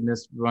your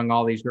nakedness among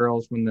all these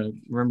girls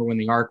remember when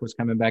the ark was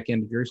coming back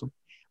into Jerusalem.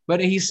 But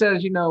he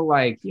says, I'm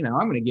going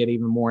to get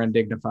even more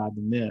undignified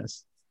than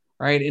this,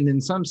 right? And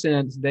in some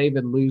sense,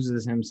 David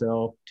loses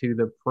himself to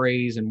the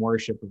praise and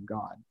worship of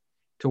God,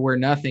 to where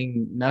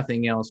nothing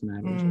else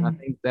matters. And I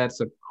think that's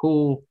a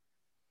cool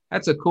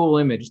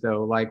image,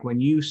 though. Like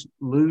when you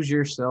lose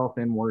yourself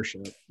in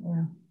worship,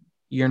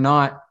 you're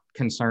not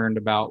concerned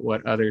about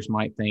what others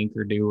might think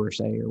or do or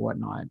say or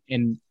whatnot.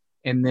 And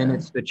then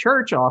it's the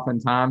church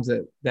oftentimes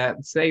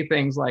that say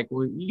things like,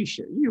 well,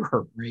 you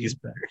were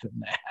raised better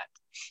than that.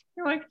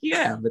 You're like,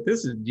 yeah, but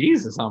this is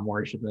Jesus I'm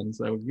worshiping,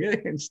 so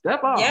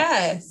step up.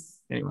 Yes.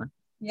 Anyway.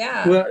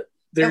 Yeah. Well,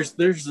 there's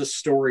this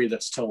story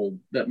that's told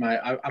that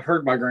I've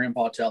heard my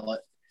grandpa tell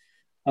it,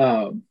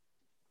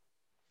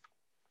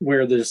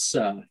 where this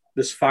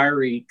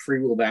fiery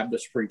Free Will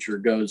Baptist preacher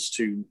goes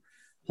to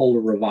hold a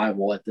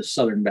revival at this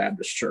Southern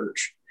Baptist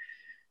church,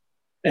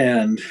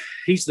 and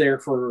he's there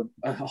for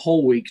a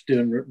whole week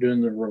doing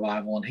the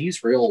revival, and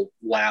he's real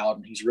loud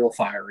and he's real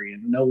fiery,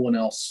 and no one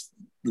else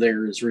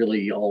there is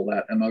really all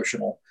that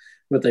emotional,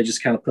 but they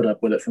just kind of put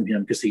up with it from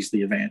him because he's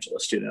the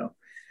evangelist,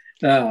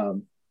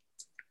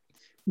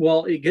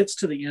 Well, it gets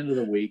to the end of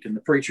the week and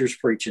the preacher's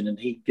preaching, and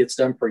he gets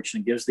done preaching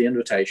and gives the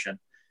invitation.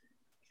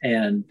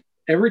 And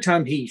every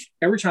time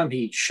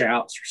he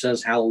shouts or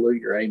says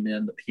hallelujah or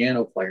amen, the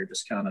piano player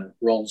just kind of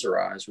rolls her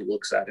eyes or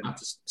looks at him.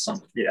 Just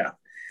something, yeah.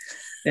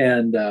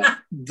 And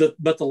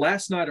but the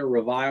last night of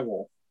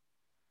revival,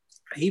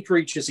 he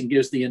preaches and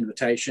gives the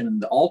invitation, and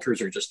the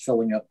altars are just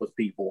filling up with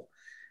people.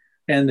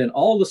 And then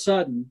all of a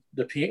sudden,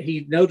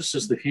 he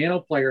notices the piano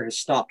player has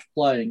stopped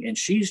playing, and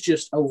she's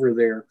just over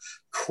there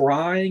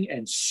crying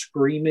and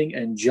screaming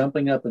and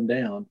jumping up and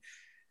down.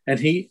 And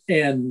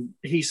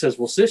he says,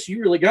 well, sis,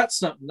 you really got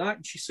something tonight.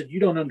 And she said, you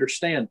don't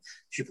understand.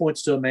 She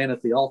points to a man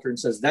at the altar and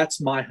says,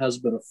 that's my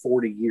husband of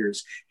 40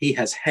 years. He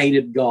has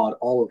hated God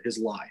all of his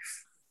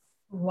life.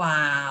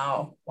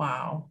 Wow.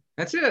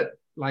 That's it.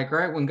 Like,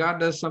 right, when God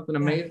does something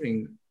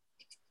amazing,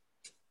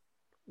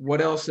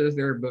 what else is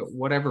there but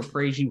whatever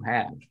praise you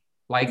have?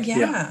 Like,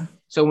 yeah.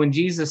 So when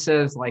Jesus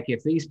says, like,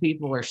 if these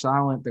people are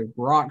silent, the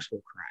rocks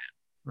will cry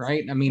out,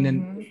 right? I mean,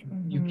 and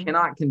you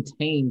cannot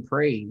contain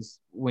praise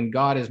when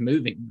God is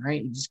moving,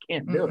 right? You just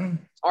can't do it.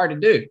 It's hard to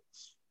do.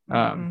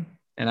 And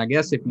I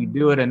guess if you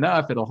do it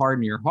enough, it'll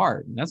harden your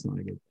heart. And that's not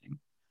a good thing.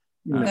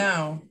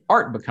 No.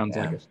 Heart becomes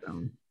like a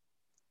stone.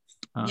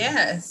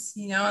 Yes.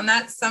 And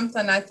that's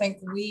something I think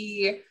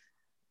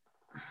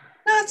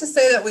not to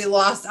say that we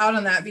lost out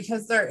on that,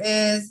 because there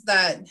is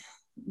that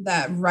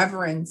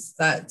reverence,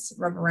 that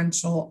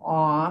reverential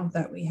awe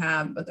that we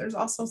have, but there's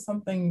also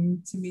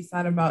something to be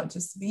said about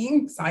just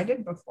being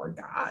excited before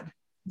God,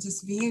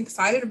 just being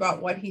excited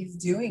about what he's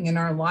doing in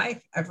our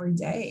life every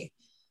day,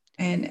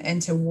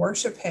 and to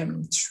worship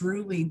him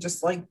truly,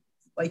 just like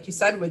you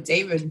said with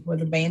David,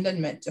 with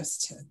abandonment,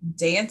 just to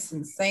dance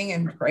and sing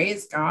and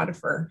praise God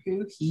for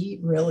who he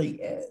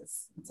really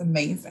is. It's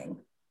amazing.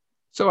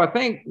 So I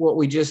think what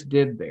we just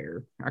did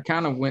there, I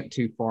kind of went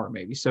too far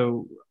maybe.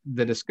 So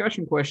the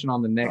discussion question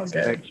on the next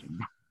section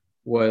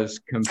was,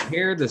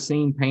 compare the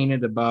scene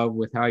painted above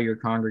with how your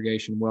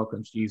congregation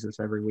welcomes Jesus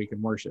every week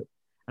in worship.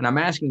 And I'm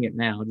asking it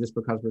now just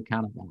because we're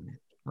kind of on it,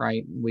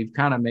 right? We've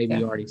kind of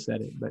maybe already said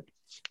it,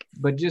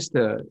 but just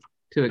to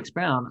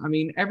expound, I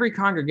mean, every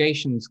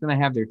congregation is going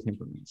to have their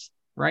temperaments,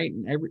 right?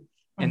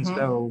 And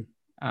so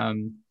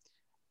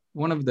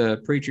one of the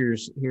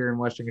preachers here in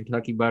Western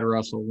Kentucky, Bud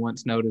Russell,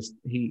 once noticed,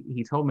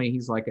 he told me,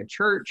 he's like, a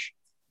church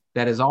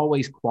that is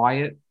always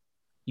quiet,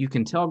 you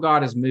can tell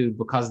God is moved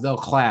because they'll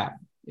clap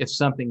if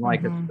something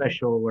like a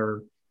special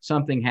or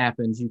something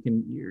happens.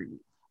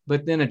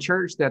 But then a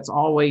church that's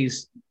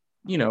always,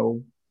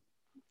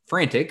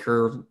 frantic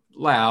or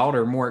loud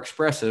or more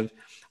expressive,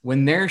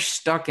 when they're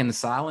stuck in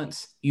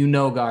silence,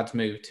 God's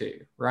moved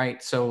too,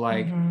 right? So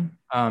like,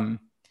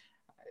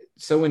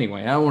 so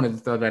anyway, I wanted to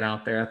throw that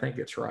out there. I think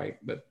it's right,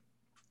 but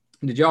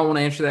did y'all want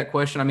to answer that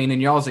question? I mean,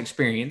 in y'all's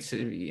experience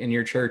in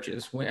your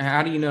churches,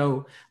 how do you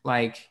know,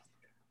 like,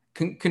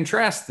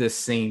 contrast this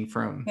scene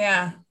from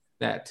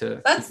that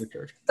to your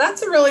church?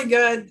 That's a really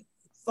good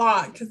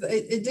thought, because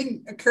it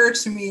didn't occur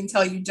to me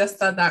until you just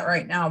said that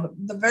right now.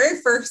 The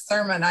very first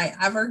sermon I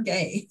ever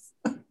gave,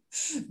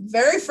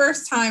 very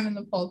first time in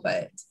the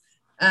pulpit,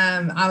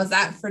 I was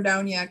at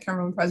Fredonia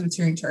Cumberland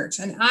Presbyterian Church,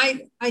 and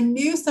I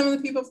knew some of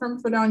the people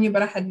from Fredonia,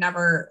 but I had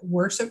never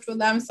worshiped with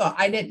them, so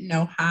I didn't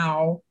know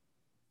how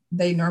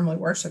they normally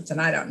worshipped,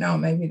 and I don't know,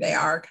 maybe they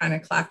are kind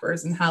of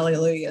clappers and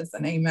hallelujahs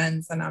and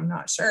amens, and I'm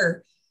not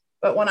sure.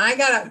 But when I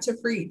got up to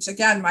preach,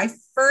 again, my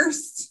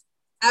first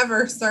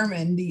ever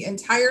sermon, the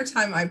entire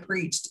time I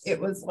preached, it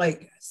was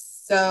like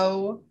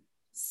so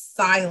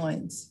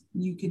silent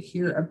you could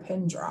hear a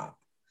pin drop,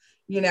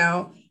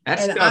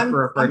 That's and tough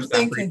for a first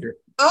time preacher.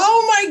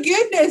 Oh my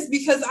goodness,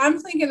 because I'm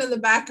thinking in the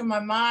back of my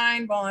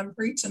mind while I'm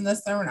preaching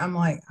this sermon, I'm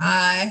like,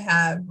 I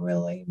have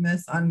really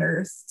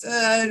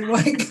misunderstood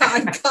what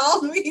God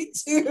called me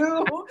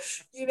to,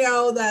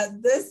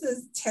 that this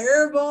is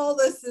terrible.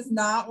 This is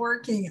not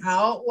working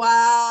out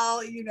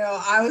well.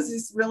 I was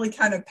just really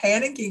kind of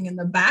panicking in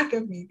the back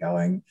of me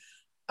going,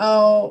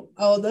 oh,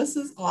 this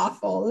is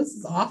awful. This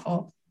is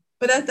awful.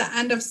 But at the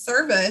end of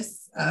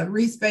service,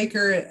 Reese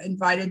Baker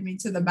invited me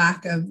to the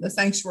back of the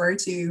sanctuary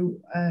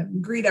to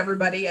greet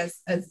everybody as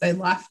they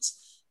left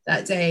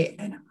that day.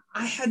 And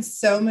I had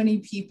so many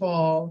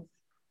people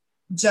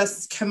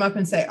just come up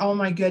and say, oh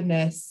my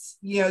goodness,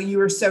 you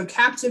were so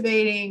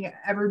captivating.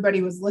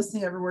 Everybody was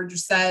listening to every word you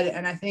said.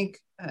 And I think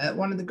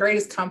one of the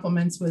greatest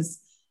compliments was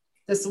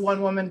this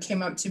one woman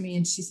came up to me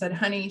and she said,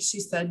 honey, she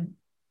said,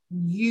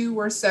 you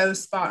were so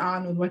spot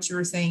on with what you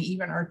were saying.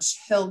 Even our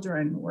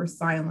children were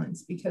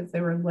silenced because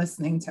they were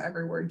listening to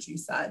every word you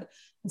said.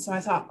 And so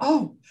I thought,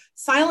 oh,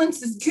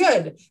 silence is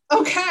good.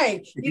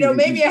 Okay.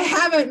 Maybe I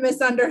haven't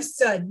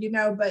misunderstood,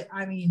 but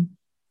I mean,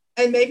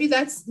 and maybe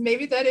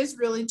that is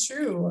really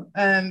true.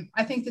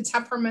 I think the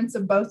temperaments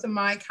of both of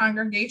my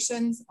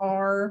congregations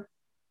are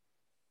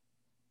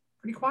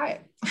pretty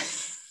quiet.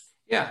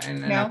 Yeah,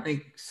 and I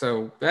think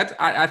so.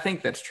 I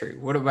think that's true.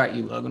 What about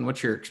you, Logan?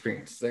 What's your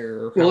experience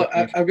there? Well,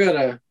 I've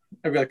got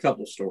a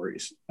couple of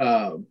stories.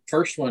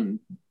 First one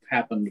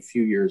happened a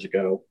few years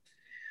ago.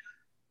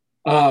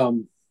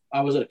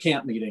 I was at a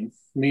camp meeting.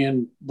 Me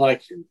and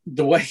like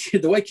the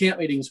way camp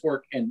meetings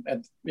work in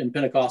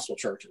Pentecostal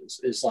churches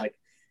is like,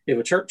 if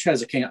a church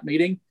has a camp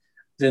meeting,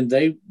 then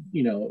they,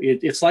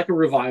 it's like a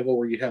revival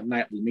where you have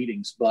nightly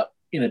meetings. But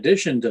in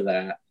addition to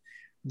that,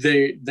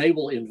 they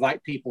will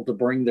invite people to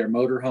bring their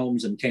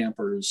motorhomes and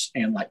campers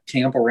and like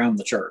camp around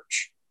the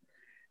church.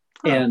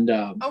 Oh. And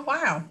oh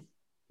wow,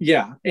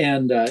 yeah,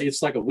 and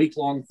it's like a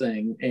week-long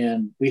thing.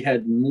 And we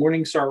had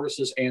morning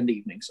services and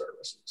evening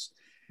services.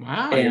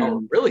 Wow,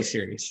 you're really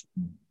serious.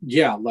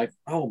 Yeah, like,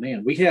 oh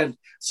man,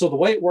 so the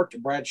way it worked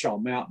at Bradshaw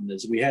Mountain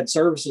is we had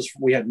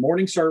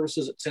morning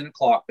services at 10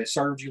 o'clock. They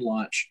served you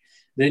lunch.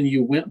 Then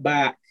you went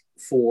back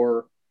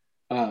for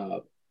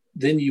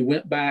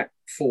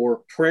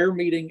prayer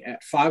meeting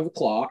at 5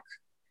 o'clock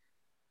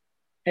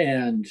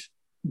and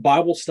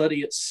Bible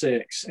study at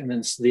 6. And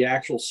then the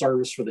actual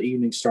service for the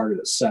evening started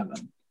at 7.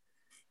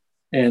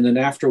 And then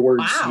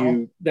afterwards,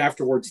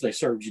 they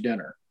served you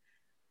dinner.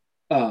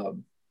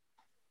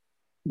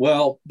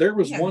 Well, there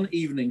was one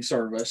evening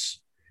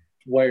service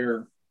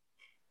where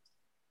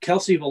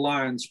Kelsey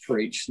Valines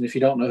preached, and if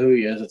you don't know who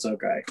he is, it's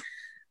okay.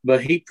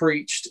 But he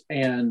preached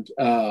and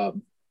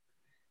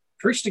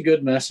preached a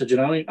good message,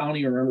 and I don't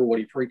even remember what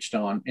he preached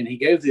on. And he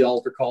gave the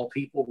altar call.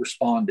 People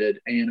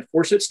responded, and of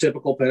course, it's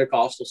typical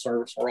Pentecostal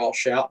service. We're all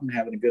shouting,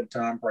 having a good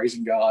time,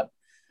 praising God.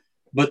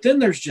 But then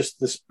there's just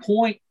this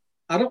point.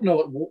 I don't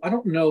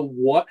know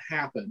what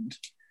happened,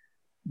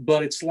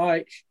 but it's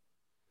like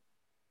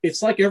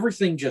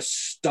everything just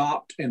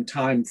stopped and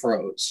time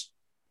froze.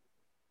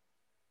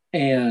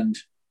 And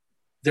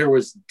there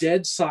was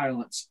dead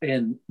silence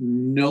and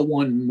no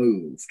one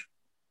moved.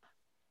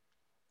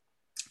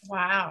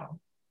 Wow.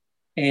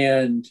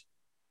 And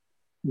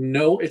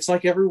it's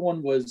like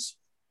everyone was,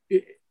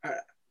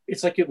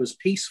 it's like it was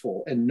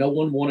peaceful and no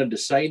one wanted to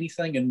say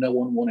anything and no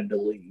one wanted to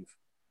leave.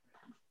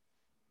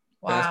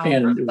 Wow.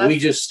 And we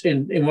just,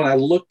 and when I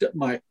looked at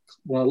my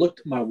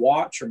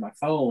watch or my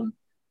phone,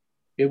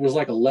 it was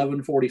like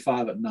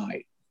 11:45 at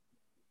night.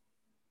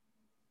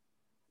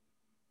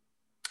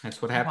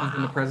 That's what happens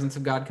when the presence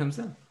of God comes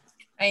in.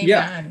 Amen.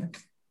 Yeah. Amen.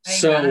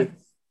 So,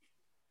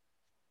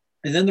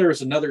 and then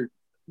there's another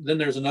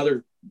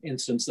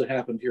instance that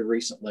happened here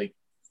recently.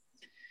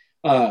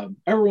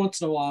 Every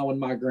once in a while when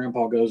my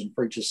grandpa goes and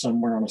preaches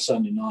somewhere on a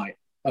Sunday night,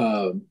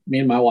 me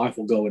and my wife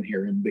will go and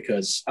hear him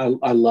because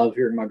I love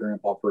hearing my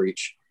grandpa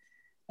preach.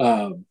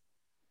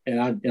 And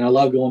I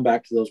love going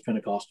back to those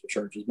Pentecostal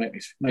churches.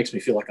 Makes me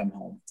feel like I'm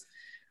home.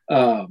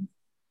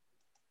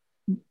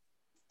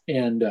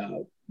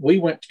 We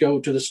went to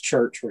go to this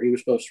church where he was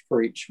supposed to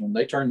preach. When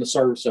they turned the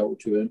service over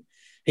to him,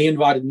 he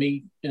invited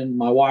me and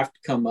my wife to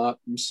come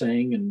up and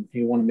sing, and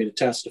he wanted me to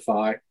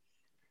testify,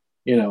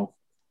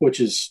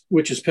 which is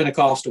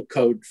Pentecostal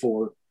code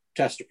for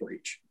test to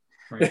preach.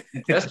 Right.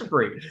 Test to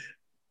preach.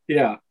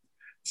 Yeah.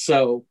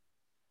 So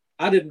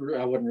I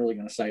wasn't really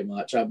going to say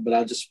much, but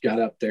I just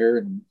got up there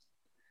and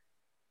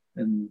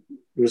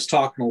was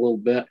talking a little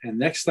bit. And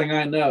next thing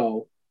I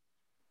know,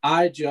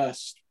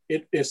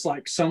 it's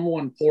like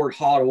someone poured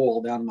hot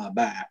oil down my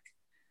back.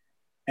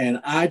 And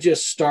I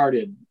just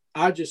started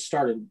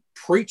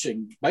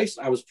preaching.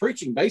 I was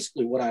preaching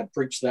basically what I had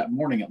preached that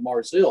morning at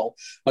Mars Hill,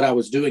 but I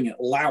was doing it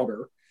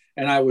louder.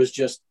 And I was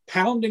just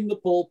pounding the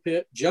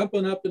pulpit,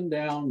 jumping up and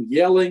down,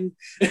 yelling.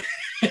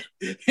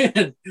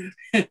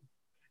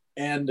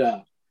 and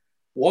I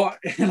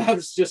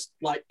was just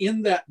like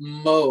in that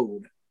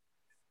mode.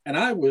 And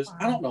I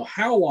don't know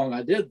how long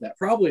I did that,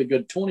 probably a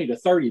good 20 to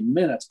 30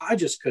 minutes. I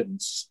just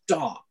couldn't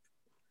stop.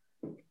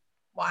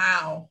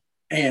 Wow.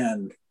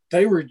 And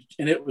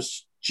it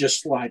was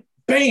just like,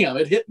 bam,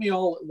 it hit me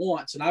all at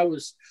once. And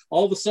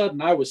all of a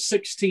sudden I was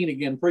 16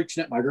 again,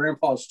 preaching at my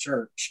grandpa's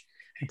church.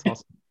 That's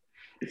awesome.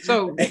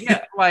 So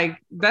yeah, like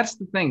that's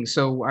the thing.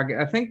 So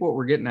I think what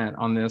we're getting at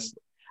on this,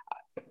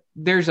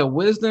 there's a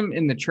wisdom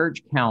in the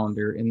church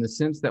calendar in the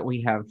sense that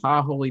we have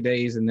high holy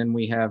days and then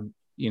we have,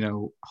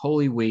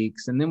 holy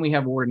weeks, and then we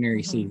have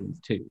ordinary seasons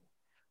too,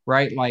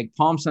 right? Like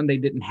Palm Sunday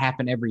didn't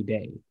happen every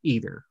day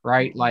either,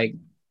 right? Like,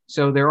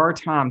 so there are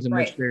times in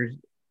which there's,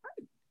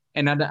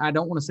 and I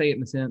don't want to say it in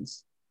the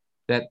sense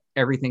that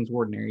everything's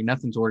ordinary.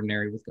 Nothing's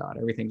ordinary with God.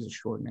 Everything's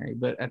extraordinary.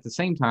 But at the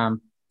same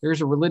time, there's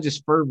a religious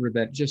fervor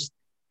that just,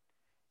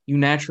 you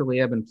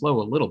naturally ebb and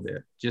flow a little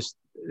bit.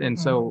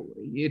 So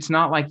it's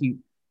not like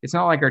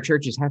our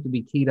churches have to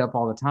be keyed up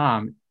all the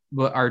time,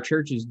 but our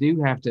churches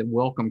do have to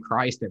welcome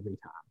Christ every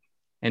time.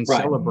 and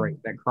Right.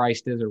 celebrate that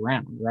Christ is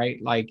around,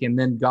 right? Like, and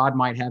then God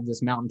might have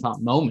this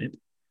mountaintop moment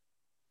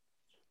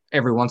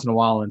every once in a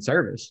while in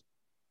service,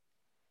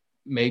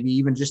 maybe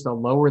even just a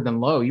lower than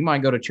low. You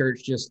might go to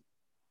church just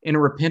in a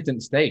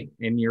repentant state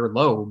and you're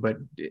low, but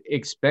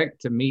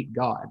expect to meet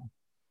God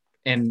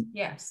and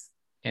Yes.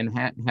 and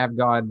have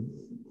God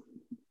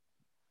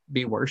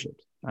be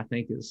worshiped, I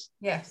think is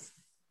Yes.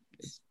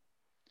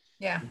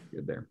 Yeah.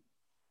 good there.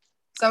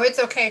 So it's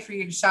okay for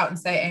you to shout and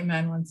say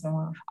amen once in a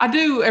while. I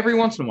do every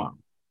once in a while.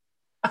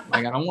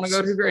 Like, I don't want to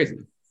go too crazy,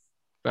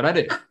 but I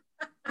do.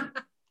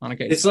 On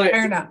occasion. It's like,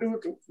 Fair enough.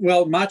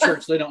 well, my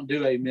church, they don't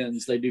do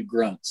amens, they do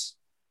grunts.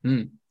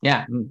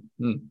 Yeah.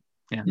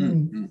 Yeah.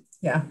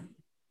 Yeah.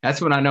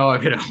 That's when I know I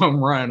hit a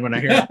home run, when I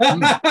hear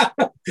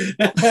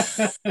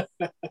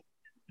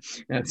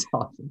That's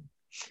awesome.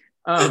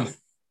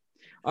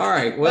 All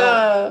right.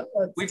 Well,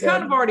 we've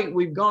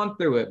gone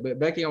through it, but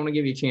Becky, I want to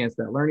give you a chance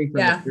that learning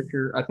from the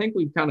scripture. I think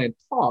we've kind of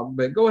talked,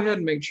 but go ahead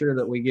and make sure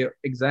that we get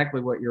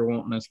exactly what you're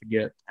wanting us to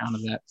get out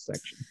of that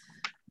section.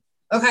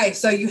 Okay.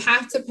 So you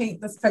have to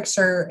paint this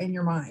picture in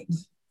your mind,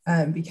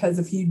 because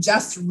if you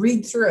just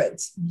read through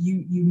it,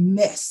 you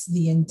miss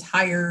the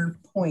entire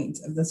point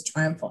of this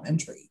triumphal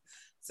entry.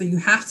 So you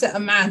have to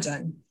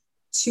imagine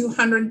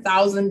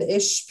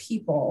 200,000-ish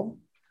people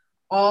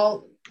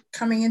all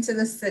coming into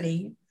the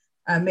city.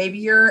 Maybe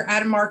you're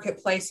at a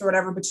marketplace or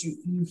whatever, but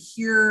you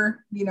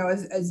hear,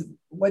 as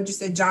what'd you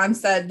say? John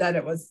said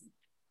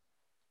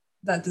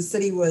that the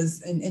city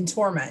was in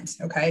torment.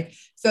 Okay.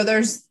 So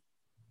there's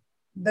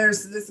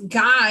this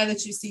guy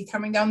that you see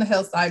coming down the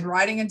hillside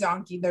riding a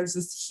donkey. There's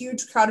this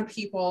huge crowd of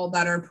people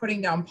that are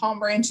putting down palm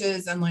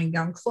branches and laying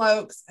down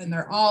cloaks, and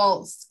they're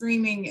all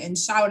screaming and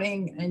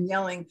shouting and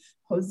yelling,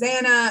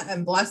 Hosanna,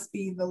 and blessed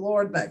be the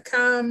Lord that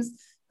comes.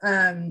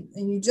 And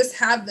you just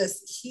have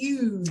this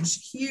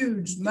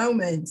huge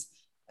moment.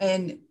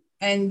 And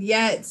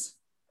yet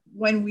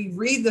when we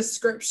read the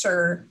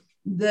scripture,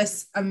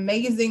 this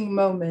amazing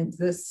moment,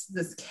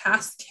 this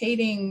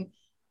cascading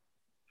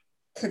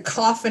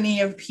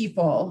cacophony of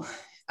people,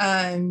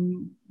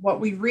 what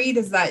we read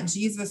is that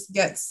Jesus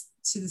gets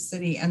to the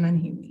city and then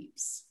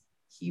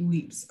he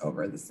weeps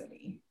over the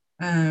city.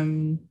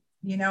 And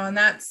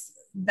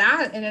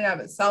that in and of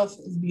itself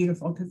is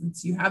beautiful,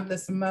 because you have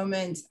this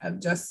moment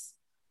of just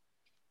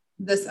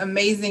this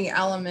amazing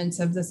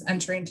element of this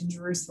entry into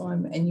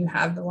Jerusalem, and you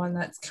have the one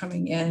that's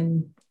coming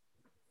in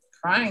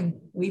crying,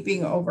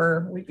 weeping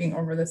over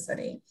the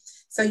city.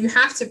 So you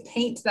have to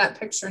paint that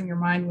picture in your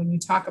mind when you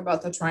talk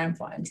about the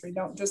triumphal entry.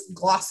 Don't just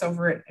gloss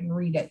over it and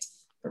read it,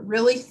 but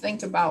really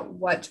think about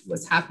what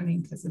was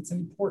happening, because it's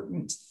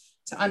important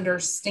to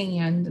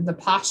understand the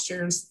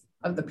postures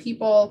of the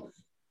people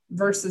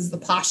versus the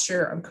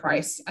posture of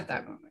Christ at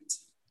that moment.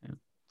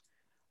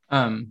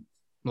 Yeah.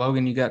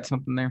 Logan, you got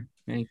something there?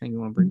 Anything you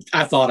want to bring?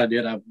 I thought I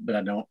did, but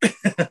I don't.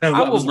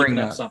 I will bring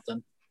up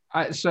something.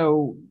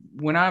 So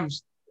when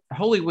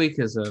Holy Week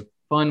is a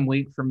fun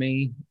week for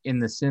me in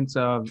the sense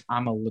of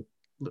I'm a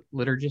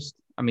liturgist.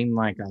 I mean,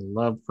 like, I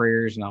love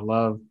prayers and I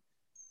love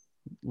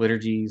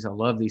liturgies. I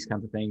love these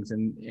kinds of things.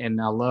 And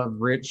I love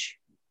rich,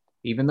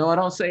 even though I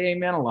don't say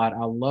amen a lot,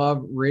 I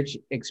love rich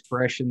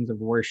expressions of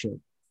worship,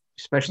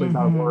 especially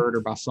by word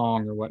or by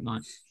song or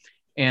whatnot.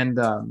 And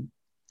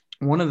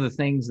one of the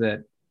things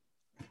that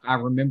I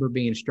remember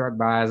being struck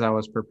by as I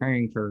was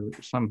preparing for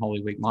some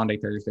Holy Week, Monday,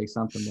 Thursday,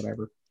 something,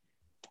 whatever,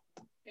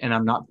 and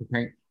I'm not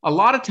preparing. A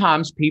lot of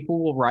times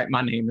people will write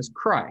my name as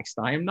Christ.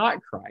 I am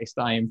not Christ.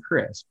 I am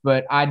Chris.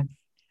 But I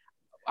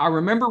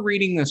remember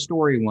reading a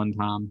story one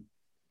time.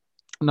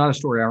 Not a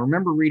story. I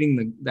remember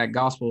reading that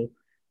gospel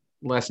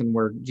lesson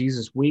where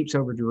Jesus weeps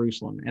over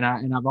Jerusalem. And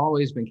I've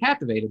always been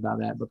captivated by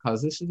that,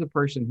 because this is a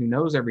person who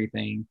knows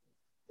everything,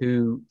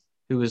 who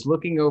is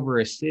looking over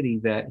a city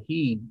that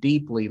he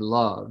deeply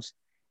loves,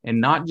 and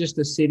not just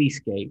the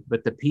cityscape,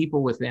 but the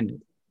people within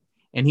it.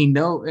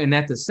 And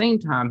at the same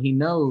time, he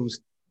knows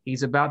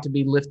he's about to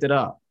be lifted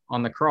up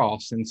on the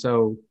cross. And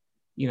so,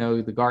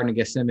 the Garden of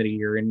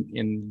Gethsemane, or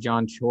in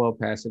John 12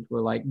 passage,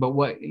 we're like, but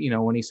what,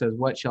 when he says,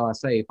 what shall I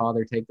say?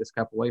 Father, take this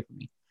cup away from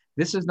me.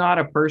 This is not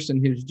a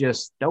person who's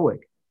just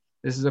stoic.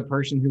 This is a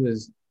person who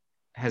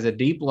has a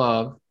deep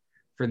love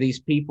for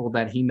these people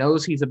that he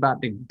knows he's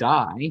about to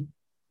die.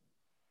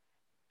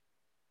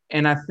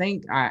 And I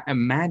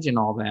imagine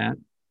all that.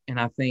 And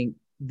I think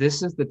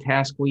this is the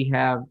task we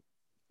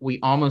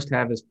almost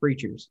have as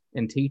preachers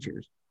and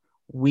teachers.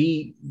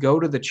 We go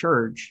to the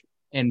church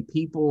and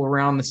people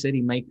around the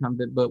city may come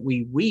to, but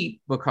we weep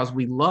because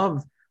we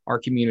love our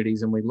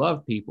communities and we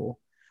love people.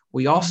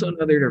 We also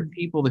know there are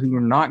people who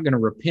are not going to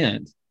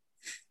repent,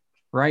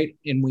 right?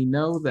 And we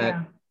know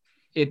that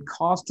it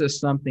costs us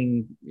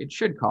something. It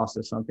should cost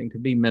us something to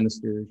be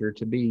ministers or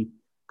to be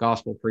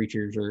gospel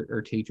preachers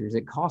or teachers.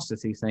 It costs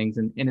us these things.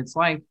 And it's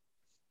like,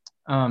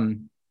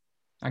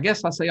 I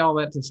guess I say all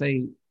that to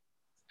say,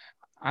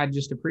 I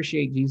just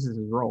appreciate Jesus'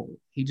 role.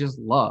 He just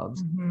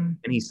loves and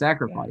he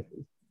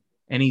sacrifices,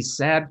 and he's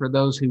sad for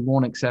those who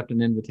won't accept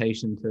an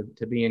invitation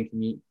to be in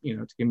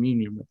to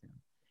communion with him.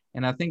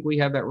 And I think we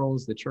have that role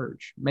as the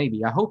church.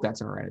 Maybe, I hope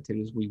that's our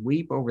attitude, is we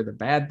weep over the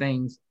bad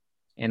things,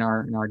 and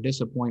our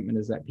disappointment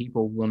is that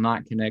people will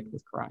not connect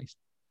with Christ.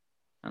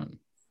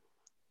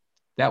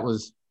 That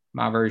was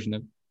my version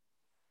of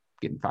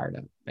getting fired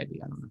up.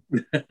 Maybe, I don't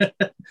know.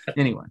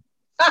 Anyway,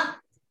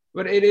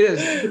 but it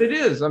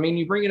is. I mean,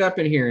 you bring it up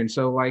in here, and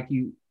so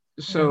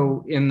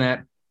in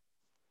that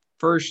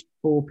first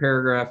full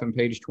paragraph on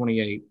page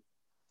 28,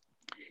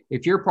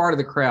 if you're part of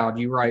the crowd,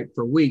 you write,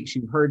 for weeks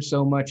you've heard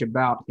so much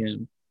about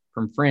him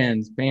from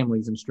friends,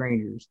 families, and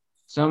strangers.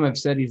 Some have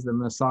said he's the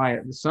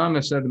Messiah. Some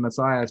have said the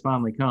Messiah has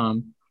finally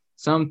come.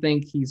 Some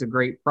think he's a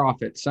great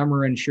prophet. Some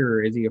are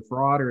unsure. Is he a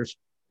fraud, or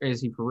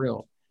is he for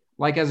real?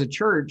 Like, as a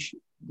church,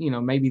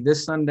 maybe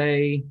this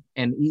Sunday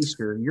and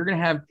Easter, you're going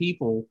to have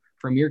people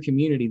from your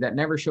community that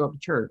never show up to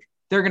church.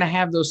 They're going to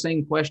have those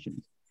same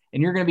questions.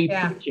 And you're going to be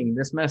preaching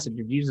this message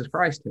of Jesus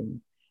Christ to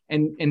them.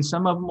 And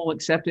some of them will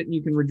accept it and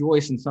you can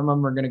rejoice. And some of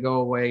them are going to go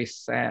away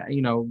sad,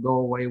 go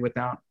away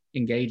without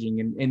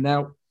engaging. And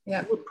that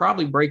would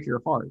probably break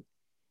your heart.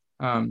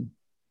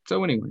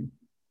 So anyway,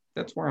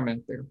 that's where I'm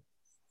at there.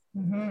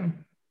 Mm-hmm.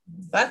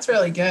 That's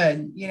really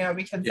good,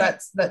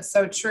 because that's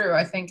so true.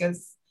 I think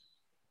as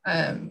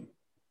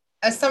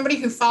somebody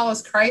who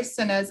follows Christ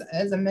and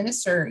as a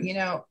minister,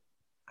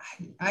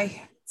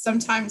 I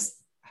sometimes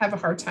have a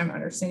hard time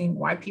understanding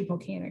why people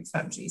can't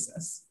accept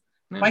Jesus.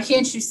 Why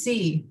can't you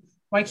see?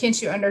 Why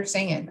can't you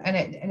understand? And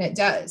it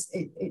does.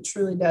 It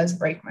truly does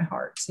break my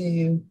heart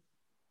to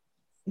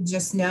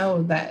just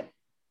know that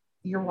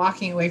you're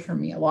walking away from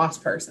me, a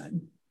lost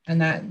person,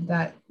 and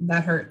that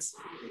hurts.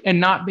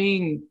 And not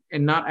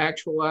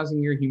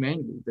actualizing your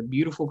humanity, the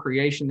beautiful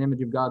creation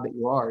image of God that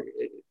you are,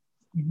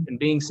 and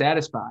being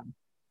satisfied.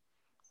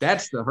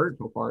 That's the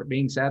hurtful part,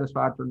 being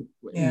satisfied for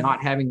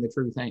not having the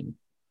true thing.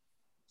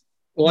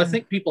 Well, I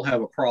think people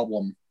have a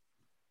problem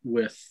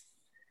when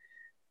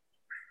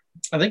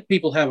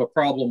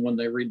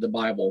they read the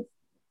Bible,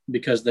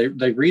 because they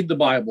read the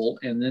Bible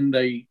and then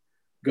they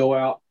go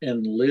out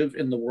and live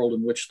in the world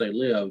in which they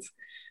live.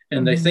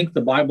 And they think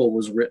the Bible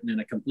was written in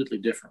a completely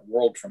different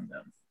world from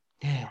them.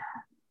 Yeah.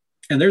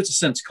 And there's a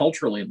sense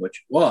culturally in which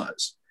it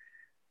was,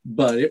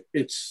 but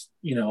it's,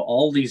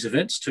 all these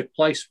events took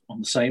place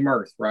on the same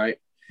earth, right?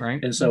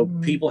 Right. And so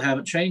people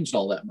haven't changed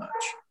all that much.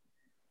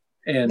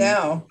 And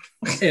no.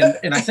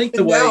 and I think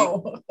the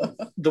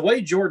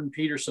way Jordan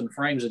Peterson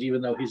frames it,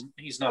 even though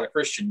he's not a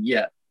Christian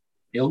yet,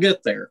 he'll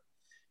get there.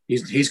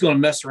 He's going to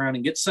mess around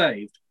and get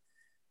saved.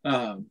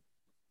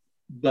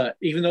 But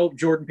even though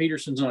Jordan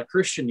Peterson's not a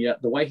Christian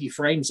yet, the way he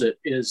frames it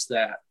is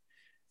that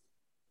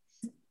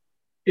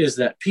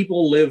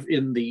people live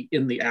in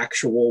the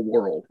actual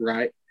world,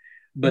 right?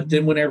 But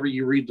then whenever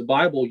you read the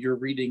Bible, you're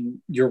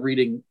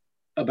reading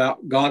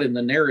about God in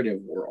the narrative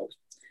world.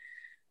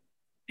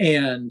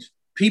 And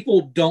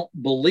people don't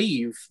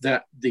believe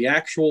that the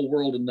actual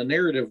world and the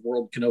narrative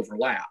world can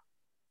overlap.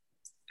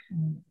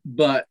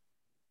 But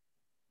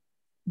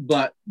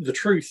the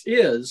truth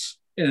is,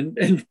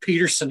 and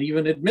Peterson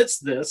even admits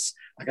this,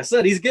 like I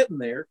said, he's getting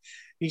there.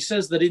 He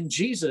says that in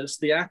Jesus,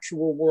 the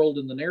actual world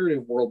and the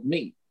narrative world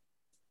meet.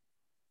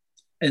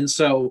 And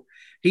so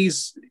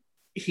he's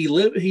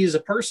a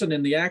person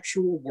in the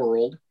actual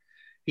world.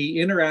 He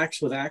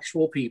interacts with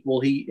actual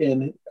people.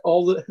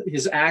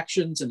 His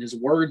actions and his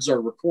words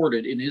are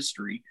recorded in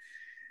history.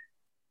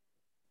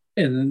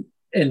 And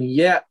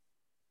yet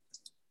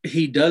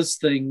he does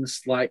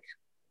things like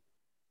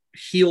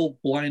heal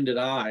blinded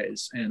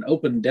eyes and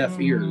open deaf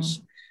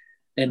ears,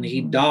 and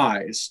he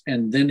dies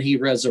and then he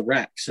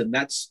resurrects. And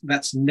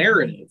that's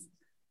narrative,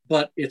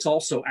 but it's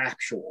also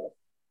actual.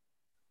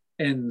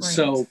 And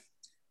so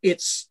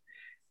it's,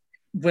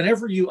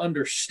 whenever you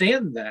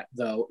understand that,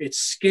 though, it's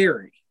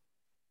scary,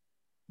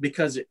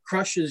 because it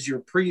crushes your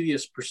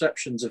previous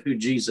perceptions of who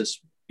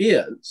Jesus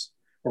is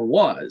or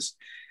was.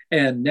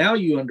 And now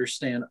you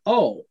understand,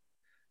 oh,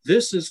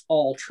 this is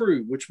all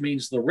true, which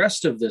means the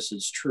rest of this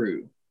is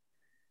true.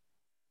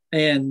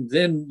 And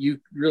then you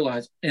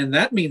realize, and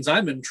that means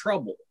I'm in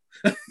trouble.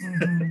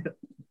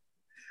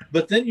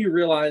 But then you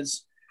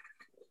realize,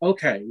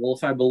 okay, well,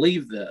 if I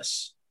believe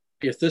this,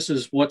 if this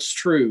is what's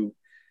true,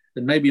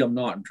 then maybe I'm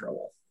not in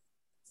trouble.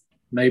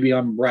 Maybe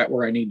I'm right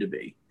where I need to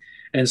be.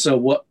 And so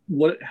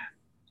what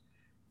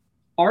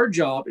our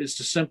job is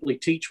to simply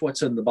teach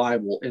what's in the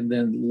Bible, and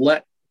then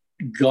let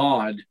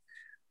God,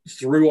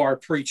 through our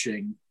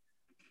preaching,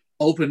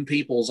 open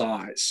people's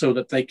eyes so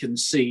that they can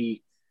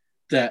see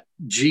that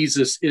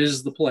Jesus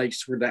is the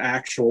place where the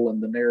actual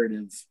and the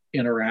narrative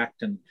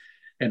interact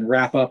and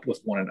wrap up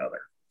with one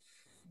another.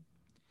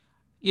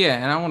 Yeah,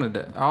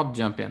 and I'll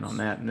jump in on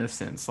that in this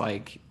sense,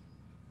 like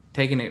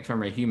taking it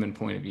from a human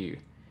point of view.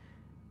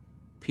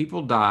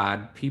 People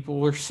died, people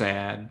were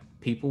sad,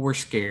 people were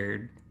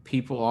scared,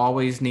 people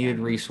always needed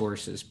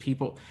resources.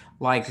 People,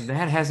 like,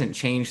 that hasn't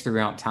changed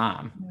throughout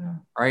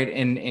time, right?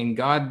 And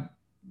God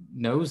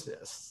knows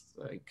this.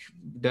 Like,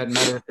 doesn't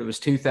matter if it was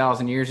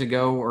 2,000 years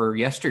ago or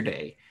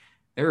yesterday,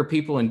 there were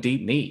people in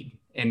deep need,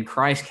 and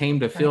Christ came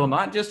to fill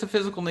not just a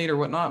physical need or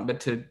whatnot, but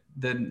to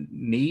the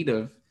need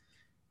of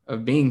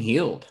being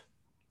healed.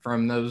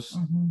 from those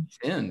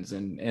sins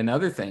and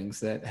other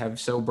things that have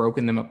so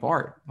broken them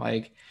apart.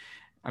 Like,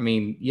 I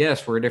mean,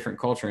 yes, we're a different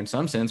culture in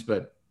some sense,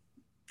 but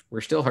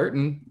we're still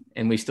hurting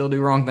and we still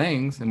do wrong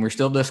things and we're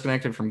still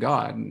disconnected from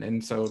God.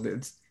 And so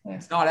it's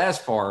not as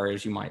far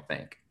as you might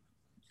think.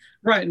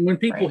 Right. And when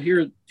people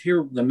hear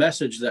the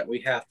message that we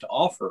have to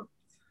offer,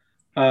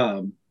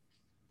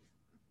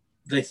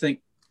 they think,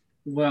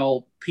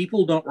 well,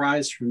 people don't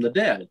rise from the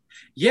dead.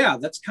 Yeah,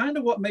 that's kind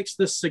of what makes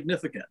this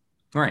significant.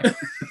 Right.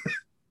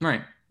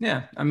 Right.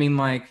 Yeah. I mean,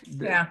 like,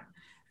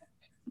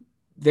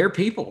 they're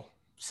people.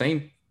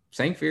 Same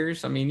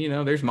fears. I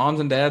mean, there's moms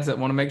and dads that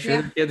want to make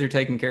sure the kids are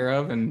taken care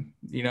of, and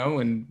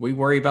and we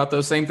worry about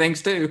those same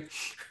things too,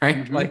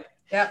 right? Like,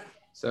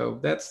 so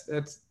that's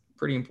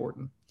pretty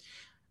important.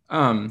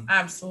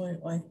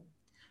 Absolutely.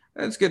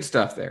 That's good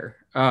stuff there.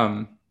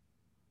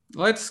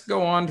 Let's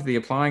go on to the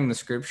applying the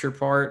scripture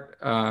part.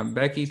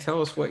 Becky,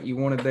 tell us what you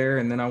wanted there,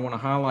 and then I want to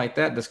highlight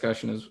that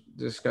discussion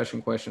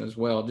question as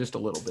well, just a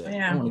little bit.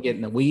 I don't want to get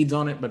in the weeds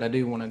on it, but I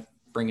do want to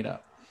bring it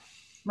up.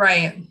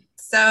 Right.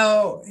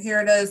 So here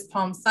it is,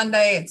 Palm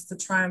Sunday. It's the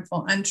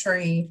Triumphal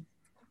Entry.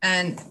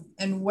 And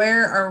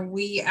where are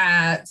we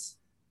at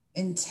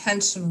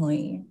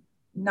intentionally?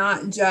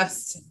 Not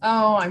just,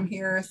 oh, I'm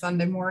here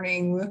Sunday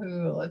morning,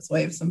 woohoo, let's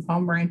wave some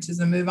palm branches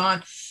and move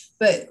on.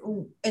 But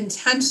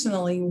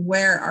intentionally,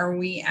 where are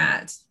we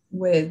at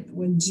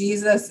with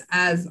Jesus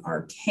as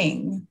our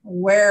King?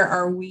 Where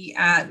are we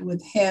at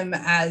with him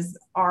as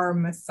our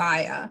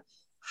Messiah?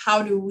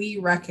 How do we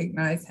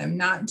recognize him?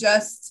 Not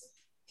just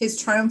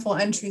his triumphal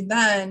entry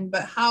then,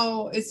 but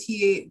how is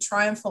he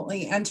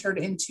triumphantly entered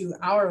into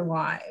our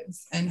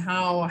lives? And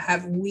how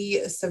have we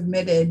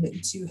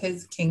submitted to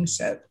his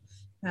kingship?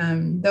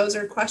 Those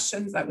are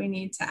questions that we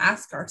need to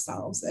ask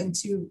ourselves. And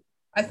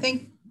I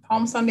think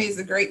Palm Sunday is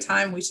a great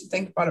time. We should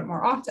think about it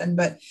more often,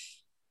 but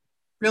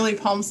really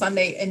Palm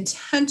Sunday,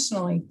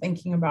 intentionally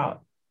thinking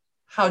about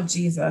how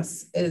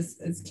Jesus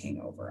is king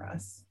over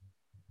us.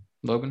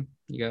 Logan,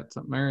 you got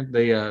something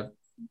there?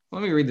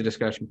 Let me read the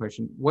discussion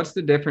question. What's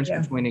the difference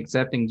between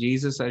accepting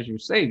Jesus as your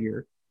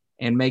Savior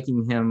and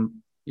making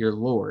him your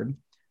Lord?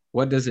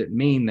 What does it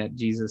mean that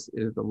Jesus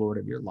is the Lord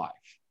of your life?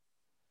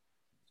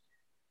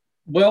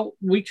 Well,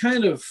 we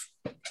kind of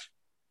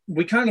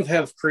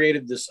have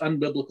created this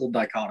unbiblical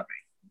dichotomy.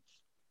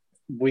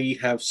 We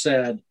have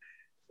said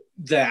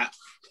that,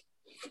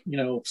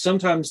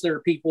 sometimes there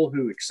are people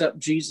who accept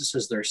Jesus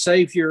as their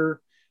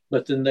Savior,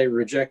 but then they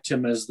reject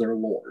him as their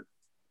Lord.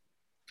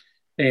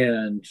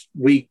 And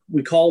we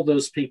call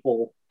those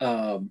people,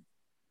 there's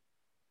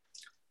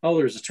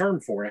a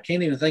term for it. I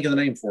can't even think of the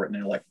name for it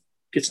now. Like,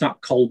 it's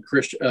not cold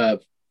Christian,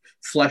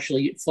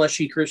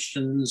 fleshy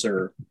Christians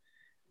or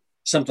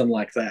something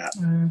like that.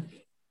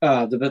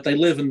 But they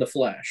live in the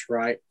flesh,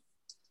 right?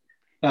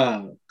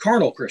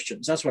 Carnal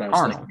Christians. That's what I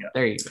was thinking of.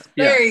 There you go.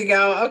 There you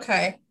go.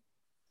 Okay.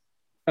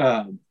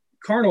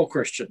 Carnal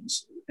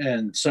Christians.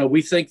 And so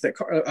we think that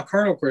a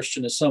carnal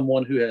Christian is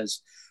someone who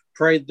has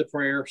prayed the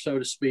prayer, so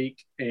to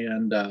speak,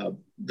 and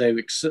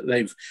they've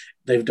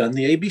done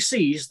the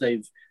ABCs.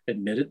 They've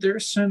admitted they're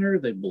a sinner.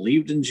 They've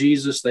believed in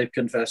Jesus. They've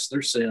confessed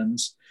their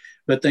sins,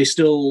 but they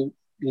still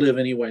live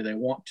any way they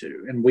want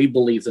to. And we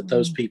believe that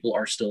those people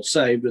are still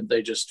saved, but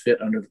they just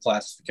fit under the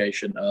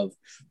classification of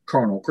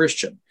carnal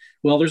Christian.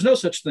 Well, there's no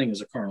such thing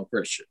as a carnal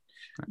Christian.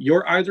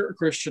 You're either a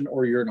Christian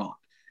or you're not.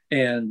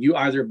 And you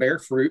either bear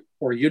fruit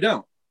or you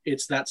don't.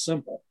 It's that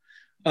simple.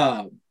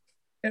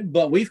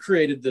 But we've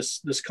created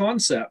this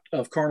concept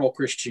of carnal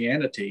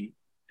Christianity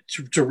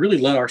to really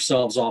let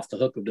ourselves off the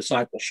hook of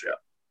discipleship.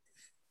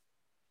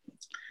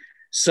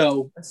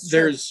 So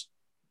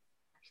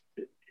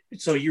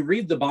you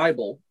read the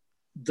Bible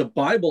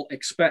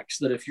expects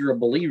that if you're a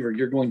believer,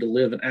 you're going to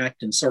live and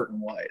act in certain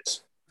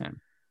ways. Yeah.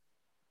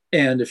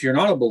 And if you're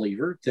not a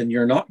believer, then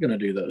you're not going to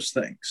do those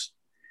things.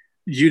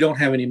 You don't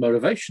have any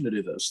motivation to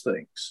do those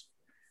things.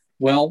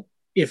 Well,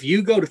 if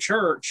you go to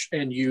church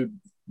and you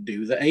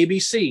do the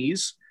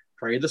ABCs,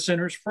 pray the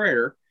sinner's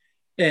prayer,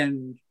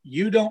 and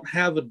you don't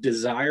have a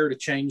desire to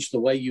change the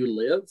way you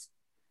live,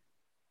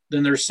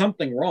 then there's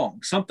something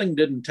wrong. Something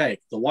didn't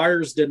take. The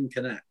wires didn't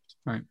connect.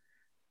 Right.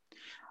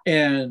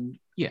 And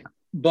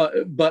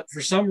but for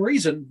some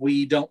reason,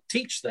 we don't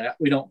teach that.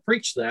 We don't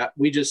preach that.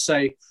 We just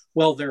say,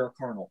 well, they're a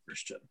carnal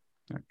Christian,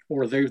 right,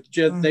 or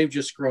they've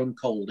just grown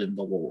cold in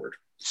the Lord.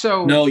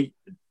 So no.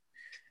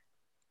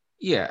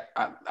 Yeah,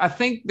 I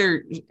think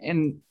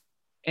and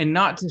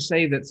not to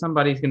say that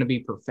somebody's going to be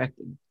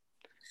perfected,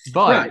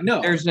 but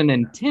there's an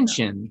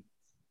intention.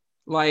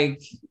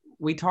 Like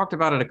we talked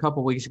about it a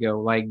couple weeks ago,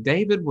 like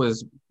David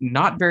was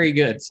not very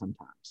good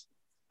sometimes,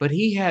 but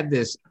he had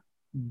this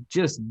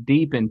just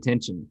deep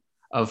intention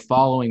of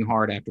following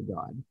hard after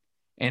God.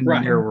 And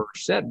there were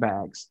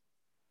setbacks,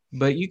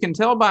 but you can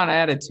tell by an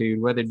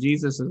attitude whether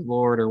Jesus is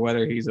Lord or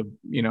whether he's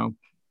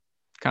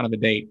kind of a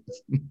date.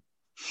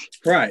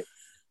 Right.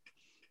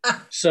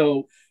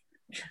 So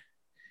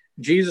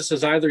Jesus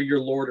is either your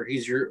Lord or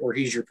he's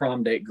your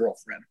prom date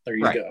girlfriend. There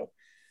you go.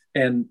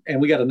 And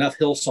we got enough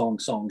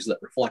Hillsong songs that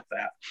reflect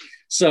that.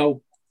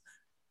 So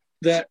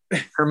that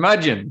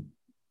Curmudgeon.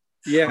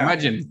 yeah,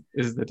 Curmudgeon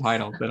is the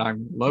title that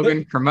I'm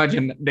Logan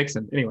Curmudgeon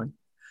Dixon. Anyway.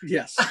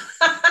 yes.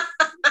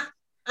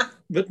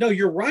 But no,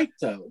 you're right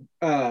though.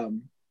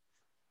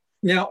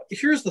 Now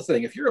here's the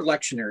thing: if you're a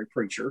lectionary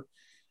preacher,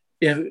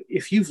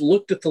 if you've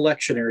looked at the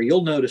lectionary,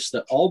 you'll notice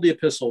that all the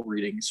epistle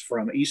readings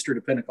from Easter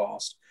to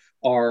Pentecost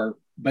are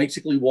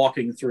basically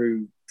walking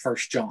through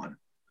First John.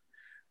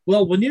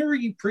 Well, whenever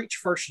you preach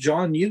First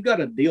John, you've got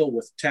to deal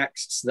with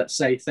texts that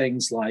say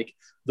things like,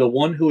 "The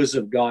one who is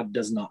of God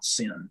does not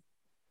sin."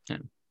 Yeah.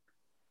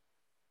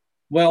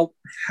 Well,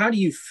 how do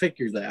you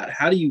figure that?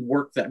 How do you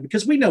work that?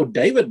 Because we know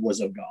David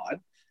was of God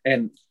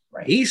and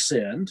he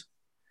sinned.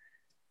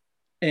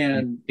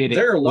 And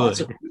there are lots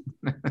of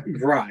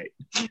right.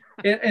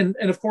 And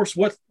of course,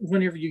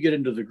 whenever you get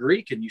into the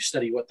Greek and you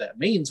study what that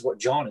means, what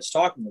John is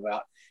talking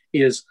about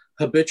is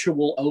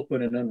habitual,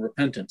 open, and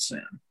unrepentant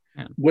sin,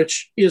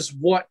 which is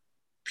what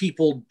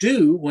people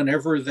do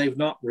whenever they've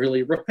not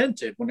really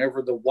repented,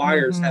 whenever the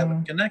wires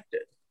haven't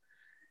connected.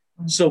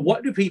 So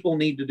what do people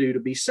need to do to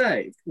be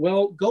saved?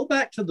 Well, go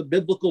back to the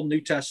biblical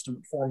New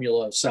Testament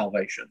formula of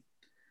salvation.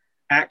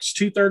 Acts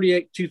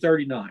 2:38,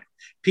 2:39.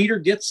 Peter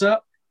gets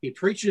up, he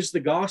preaches the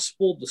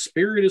gospel, the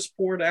Spirit is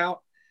poured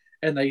out,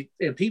 and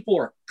people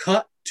are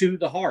cut to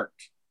the heart.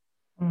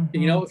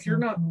 You know, if you're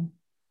not,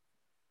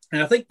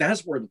 and I think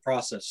that's where the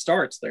process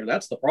starts there.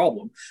 That's the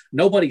problem.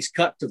 Nobody's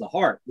cut to the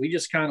heart. We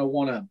just kind of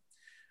want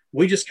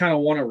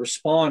to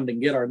respond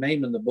and get our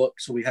name in the book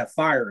so we have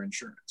fire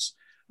insurance.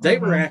 They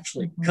were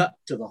actually cut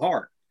to the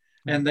heart.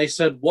 And they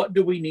said, what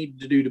do we need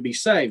to do to be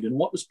saved? And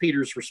what was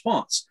Peter's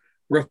response?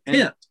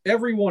 Repent,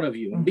 every one of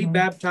you, and be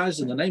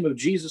baptized in the name of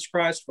Jesus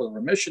Christ for the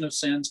remission of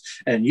sins,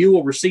 and you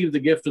will receive the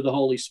gift of the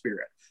Holy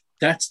Spirit.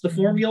 That's the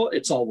formula.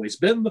 It's always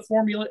been the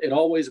formula. It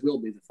always will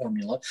be the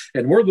formula.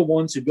 And we're the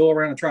ones who go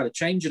around and try to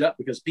change it up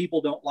because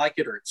people don't like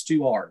it or it's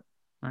too hard.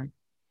 Right.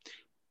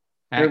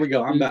 There we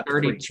go. I'm about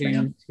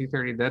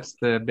 2:30. That's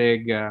the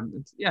big,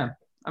 yeah.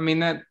 I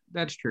mean,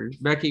 that's true.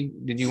 Becky,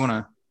 did you want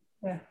to?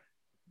 Yeah.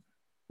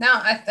 No,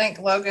 I think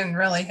Logan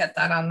really hit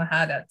that on the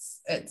head.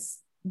 It's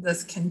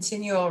this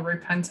continual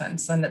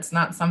repentance, and it's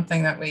not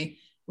something that we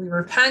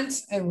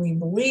repent and we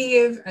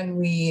believe and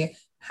we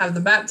have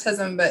the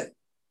baptism, but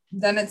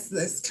then it's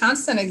this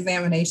constant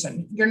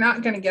examination. You're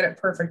not going to get it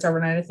perfect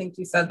overnight. I think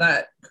you said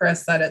that,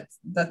 Chris,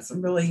 that's a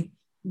really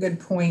good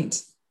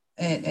point,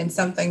 and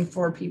something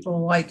for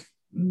people like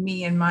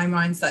me and my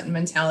mindset and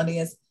mentality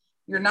is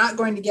you're not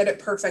going to get it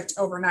perfect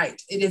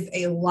overnight. It is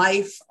a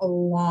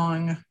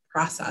lifelong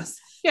process.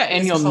 Yeah,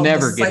 and you'll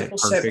never get it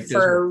perfect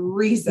for a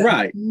reason.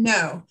 Right.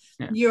 No,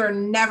 you're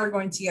never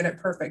going to get it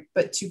perfect,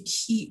 but to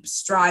keep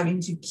striving,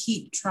 to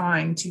keep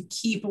trying, to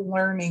keep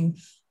learning,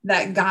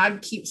 that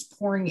God keeps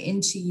pouring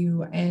into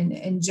you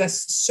and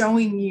just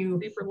showing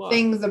you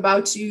things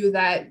about you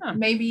that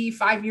maybe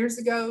 5 years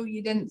ago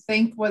you didn't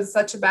think was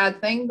such a bad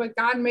thing, but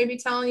God may be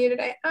telling you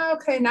today, oh,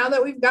 okay, now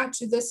that we've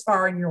got you this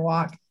far in your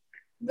walk,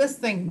 this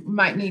thing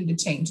might need to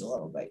change a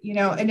little bit, you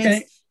know, and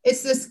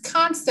it's this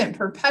constant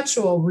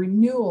perpetual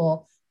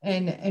renewal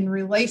and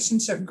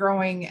relationship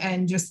growing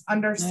and just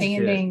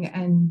understanding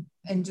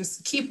and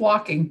just keep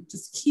walking.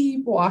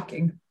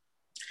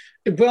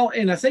 Well,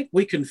 and I think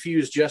we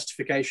confuse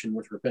justification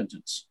with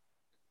repentance.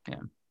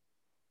 Yeah.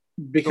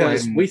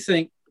 Because we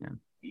think,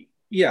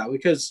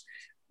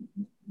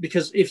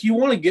 because if you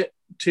want to get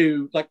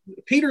to, like,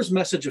 Peter's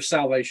message of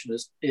salvation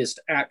is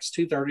Acts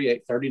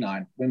 2:38,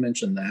 39. We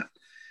mentioned that.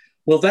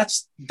 Well,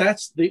 that's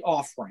the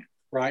off-ramp,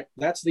 right?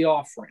 That's the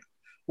off-ramp.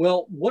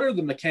 Well, what are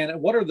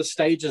the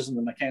stages and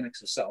the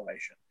mechanics of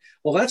salvation?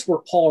 Well, that's where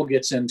Paul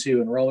gets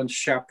into in Romans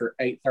chapter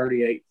 8,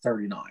 38,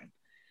 39,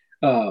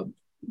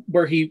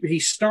 where he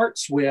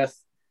starts with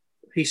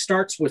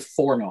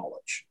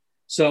foreknowledge.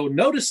 So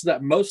notice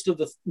that most of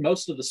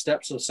the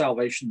steps of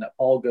salvation that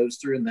Paul goes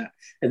through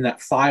in that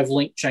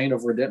 5-link chain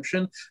of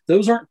redemption,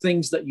 those aren't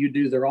things that you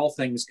do. They're all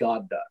things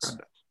God does.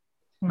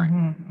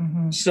 Right.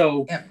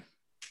 So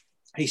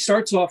he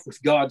starts off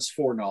with God's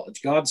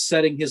foreknowledge, God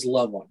setting his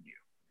love on you.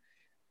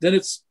 Then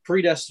it's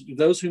predestined.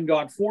 Those whom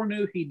God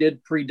foreknew, he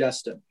did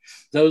predestine.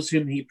 Those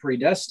whom he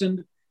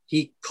predestined,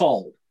 he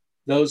called.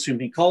 Those whom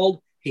he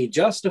called, he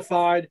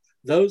justified.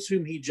 Those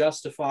whom he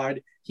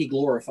justified, he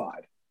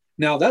glorified.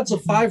 Now, that's a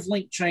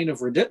 5-link chain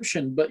of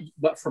redemption,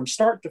 but from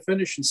start to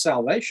finish in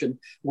salvation,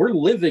 we're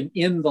living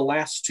in the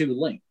last 2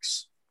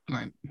 links.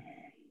 Right.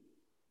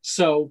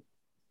 So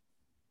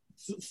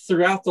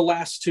throughout the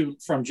last 2,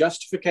 from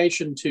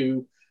justification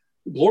to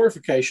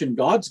glorification,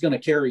 God's going to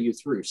carry you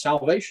through.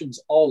 Salvation's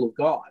all of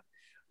God.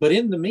 But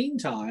in the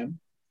meantime,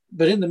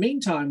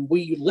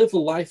 we live a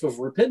life of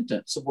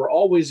repentance. We're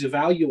always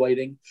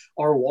evaluating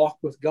our walk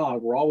with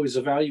God. We're always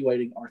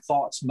evaluating our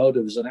thoughts,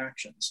 motives, and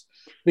actions.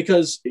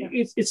 Because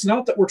it's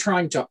not that we're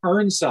trying to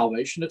earn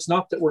salvation. It's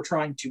not that we're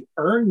trying to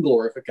earn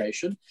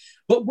glorification,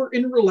 but we're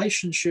in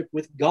relationship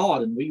with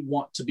God and we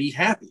want to be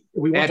happy.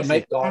 We want to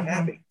make God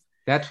happy.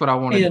 That's what I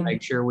wanted to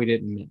make sure we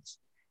didn't miss.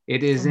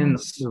 It is in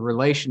the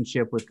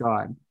relationship with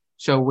God.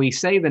 So we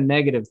say the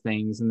negative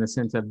things in the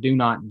sense of do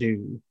not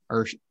do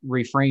or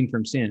refrain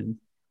from sin.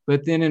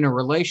 But then in a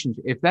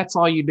relationship, if that's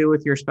all you do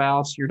with your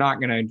spouse, you're not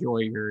going to enjoy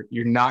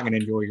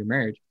your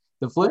marriage.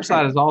 The flip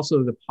side is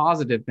also the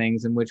positive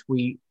things in which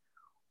we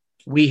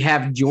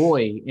have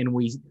joy and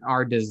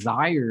our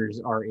desires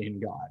are in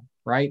God,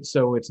 right?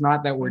 So it's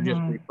not that we're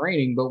just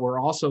refraining, but we're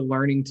also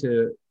learning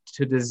to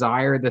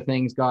desire the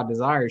things God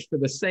desires for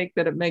the sake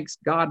that it makes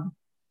God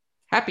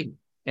happy.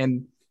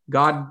 And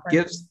God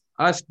gives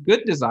us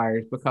good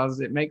desires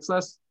because it makes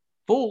us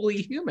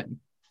fully human.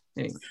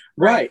 Anyway.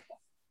 Right.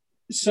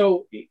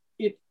 So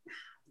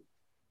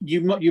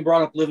you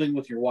brought up living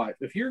with your wife.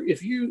 If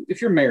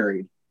you're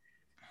married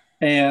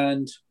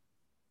and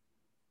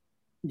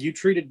you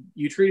treated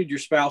your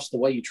spouse the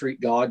way you treat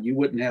God, you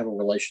wouldn't have a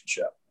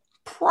relationship.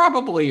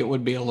 Probably it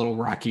would be a little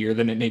rockier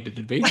than it needed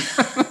to be.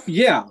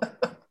 Yeah.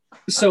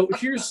 So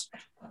here's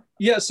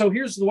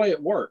the way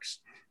it works.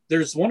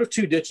 There's one of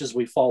two ditches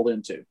we fall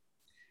into.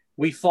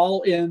 We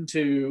fall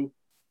into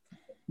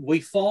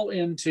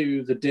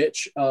the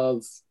ditch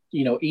of,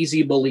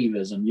 easy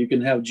believism. You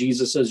can have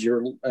Jesus as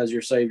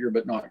your savior,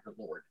 but not your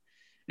Lord.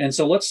 And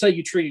so let's say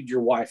you treated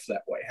your wife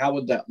that way. How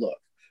would that look?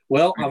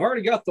 Well, I've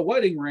already got the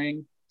wedding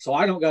ring, so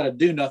I don't got to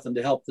do nothing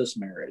to help this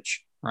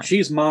marriage. Right.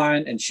 She's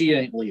mine and she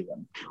ain't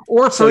leaving.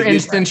 Or for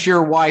instance,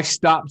 your wife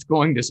stops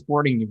going to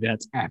sporting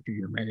events after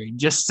you're married.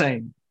 Just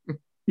saying.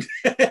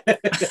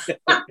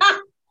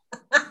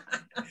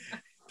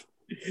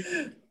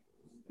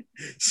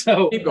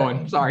 So keep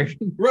going. Sorry.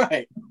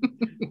 Right.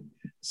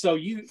 So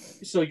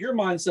your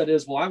mindset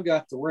is, well, I've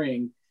got the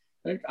ring.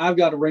 I've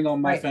got a ring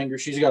on my finger.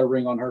 She's got a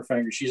ring on her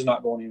finger. She's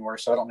not going anywhere,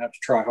 so I don't have to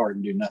try hard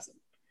and do nothing.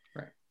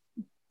 Right.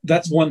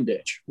 That's one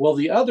ditch. Well,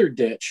 the other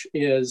ditch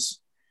is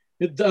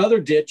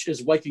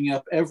waking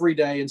up every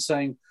day and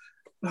saying,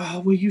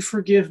 "Oh, will you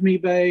forgive me,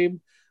 babe?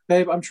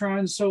 Babe, I'm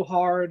trying so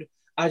hard.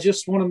 I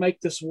just want to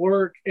make this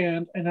work,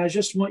 and I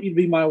just want you to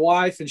be my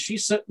wife." And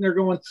she's sitting there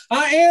going,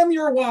 "I am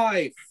your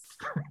wife."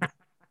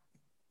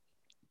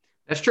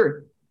 That's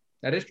true.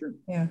 That is true.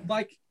 Yeah.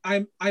 Like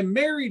I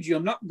married you.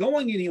 I'm not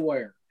going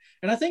anywhere.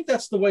 And I think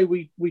that's the way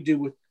we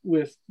do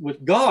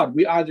with God.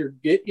 We either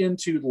get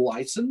into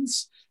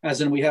license,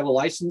 as in we have a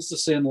license to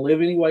sin,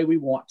 live any way we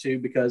want to,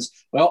 because,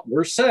 well,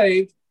 we're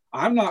saved.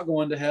 I'm not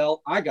going to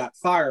hell. I got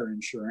fire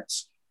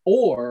insurance.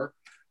 Or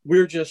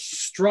we're just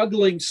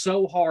struggling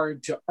so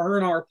hard to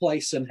earn our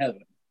place in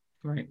heaven.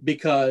 Right.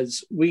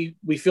 Because we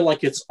feel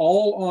like it's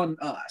all on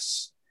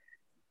us.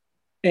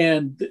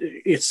 And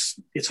it's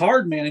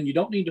hard, man. And you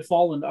don't need to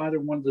fall into either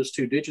one of those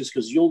two ditches,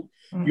 because you'll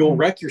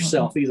wreck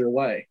yourself either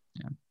way.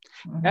 Yeah.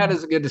 That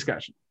is a good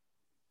discussion.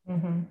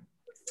 Mm-hmm.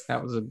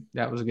 That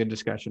was a good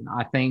discussion.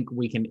 I think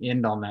we can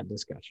end on that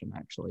discussion,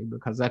 actually,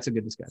 because that's a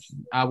good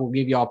discussion. I will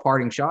give you all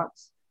parting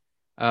shots.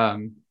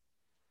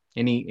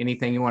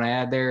 Anything you want to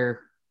add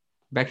there,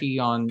 Becky,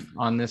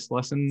 on this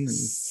lesson?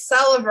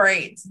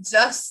 Celebrate.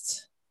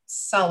 Just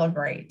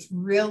celebrate.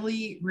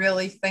 Really,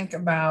 really think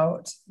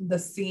about the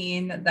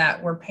scene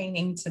that we're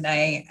painting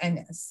today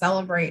and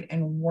celebrate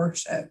and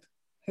worship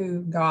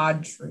who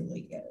God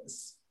truly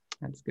is.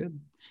 That's good.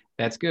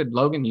 That's good.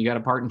 Logan, you got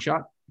a parting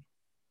shot?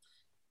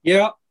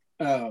 Yeah.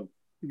 Go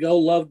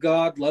love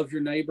God, love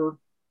your neighbor,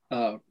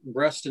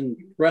 rest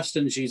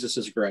in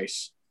Jesus's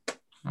grace.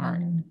 All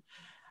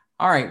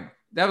right.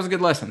 That was a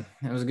good lesson.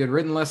 That was a good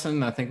written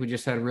lesson. I think we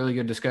just had a really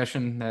good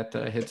discussion that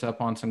hits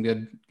up on some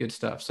good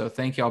stuff. So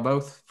thank y'all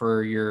both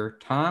for your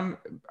time.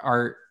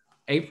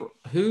 We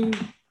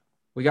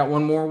got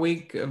one more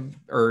week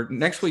or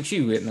next week's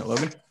you, isn't it,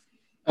 Logan?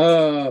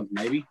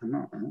 Maybe.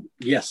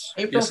 Yes.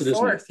 April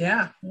 4th.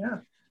 Yeah.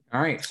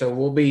 All right. So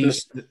we'll be,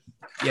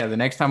 the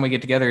next time we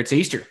get together, it's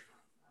Easter.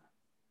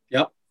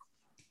 Yep.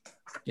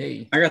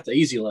 Yay. I got the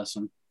easy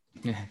lesson.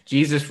 Yeah.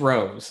 Jesus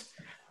rose.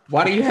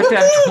 Why do you have to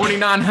have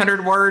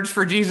 2,900 words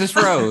for Jesus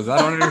rose? I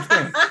don't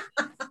understand.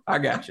 I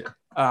got you.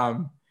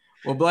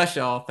 Well, bless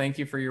y'all. Thank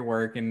you for your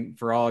work. And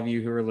for all of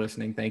you who are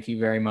listening, thank you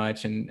very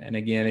much. And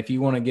again, if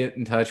you want to get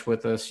in touch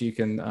with us, you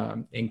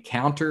can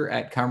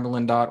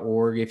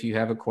encounter@cumberland.org if you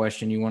have a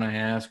question you want to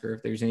ask, or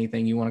if there's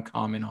anything you want to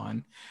comment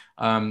on.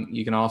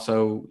 You can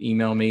also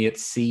email me at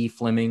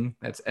cfleming,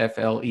 that's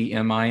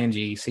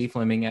Fleming,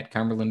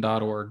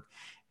 cfleming@cumberland.org.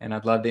 And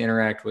I'd love to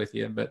interact with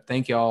you. But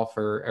thank you all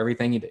for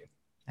everything you do.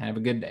 Have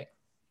a good day.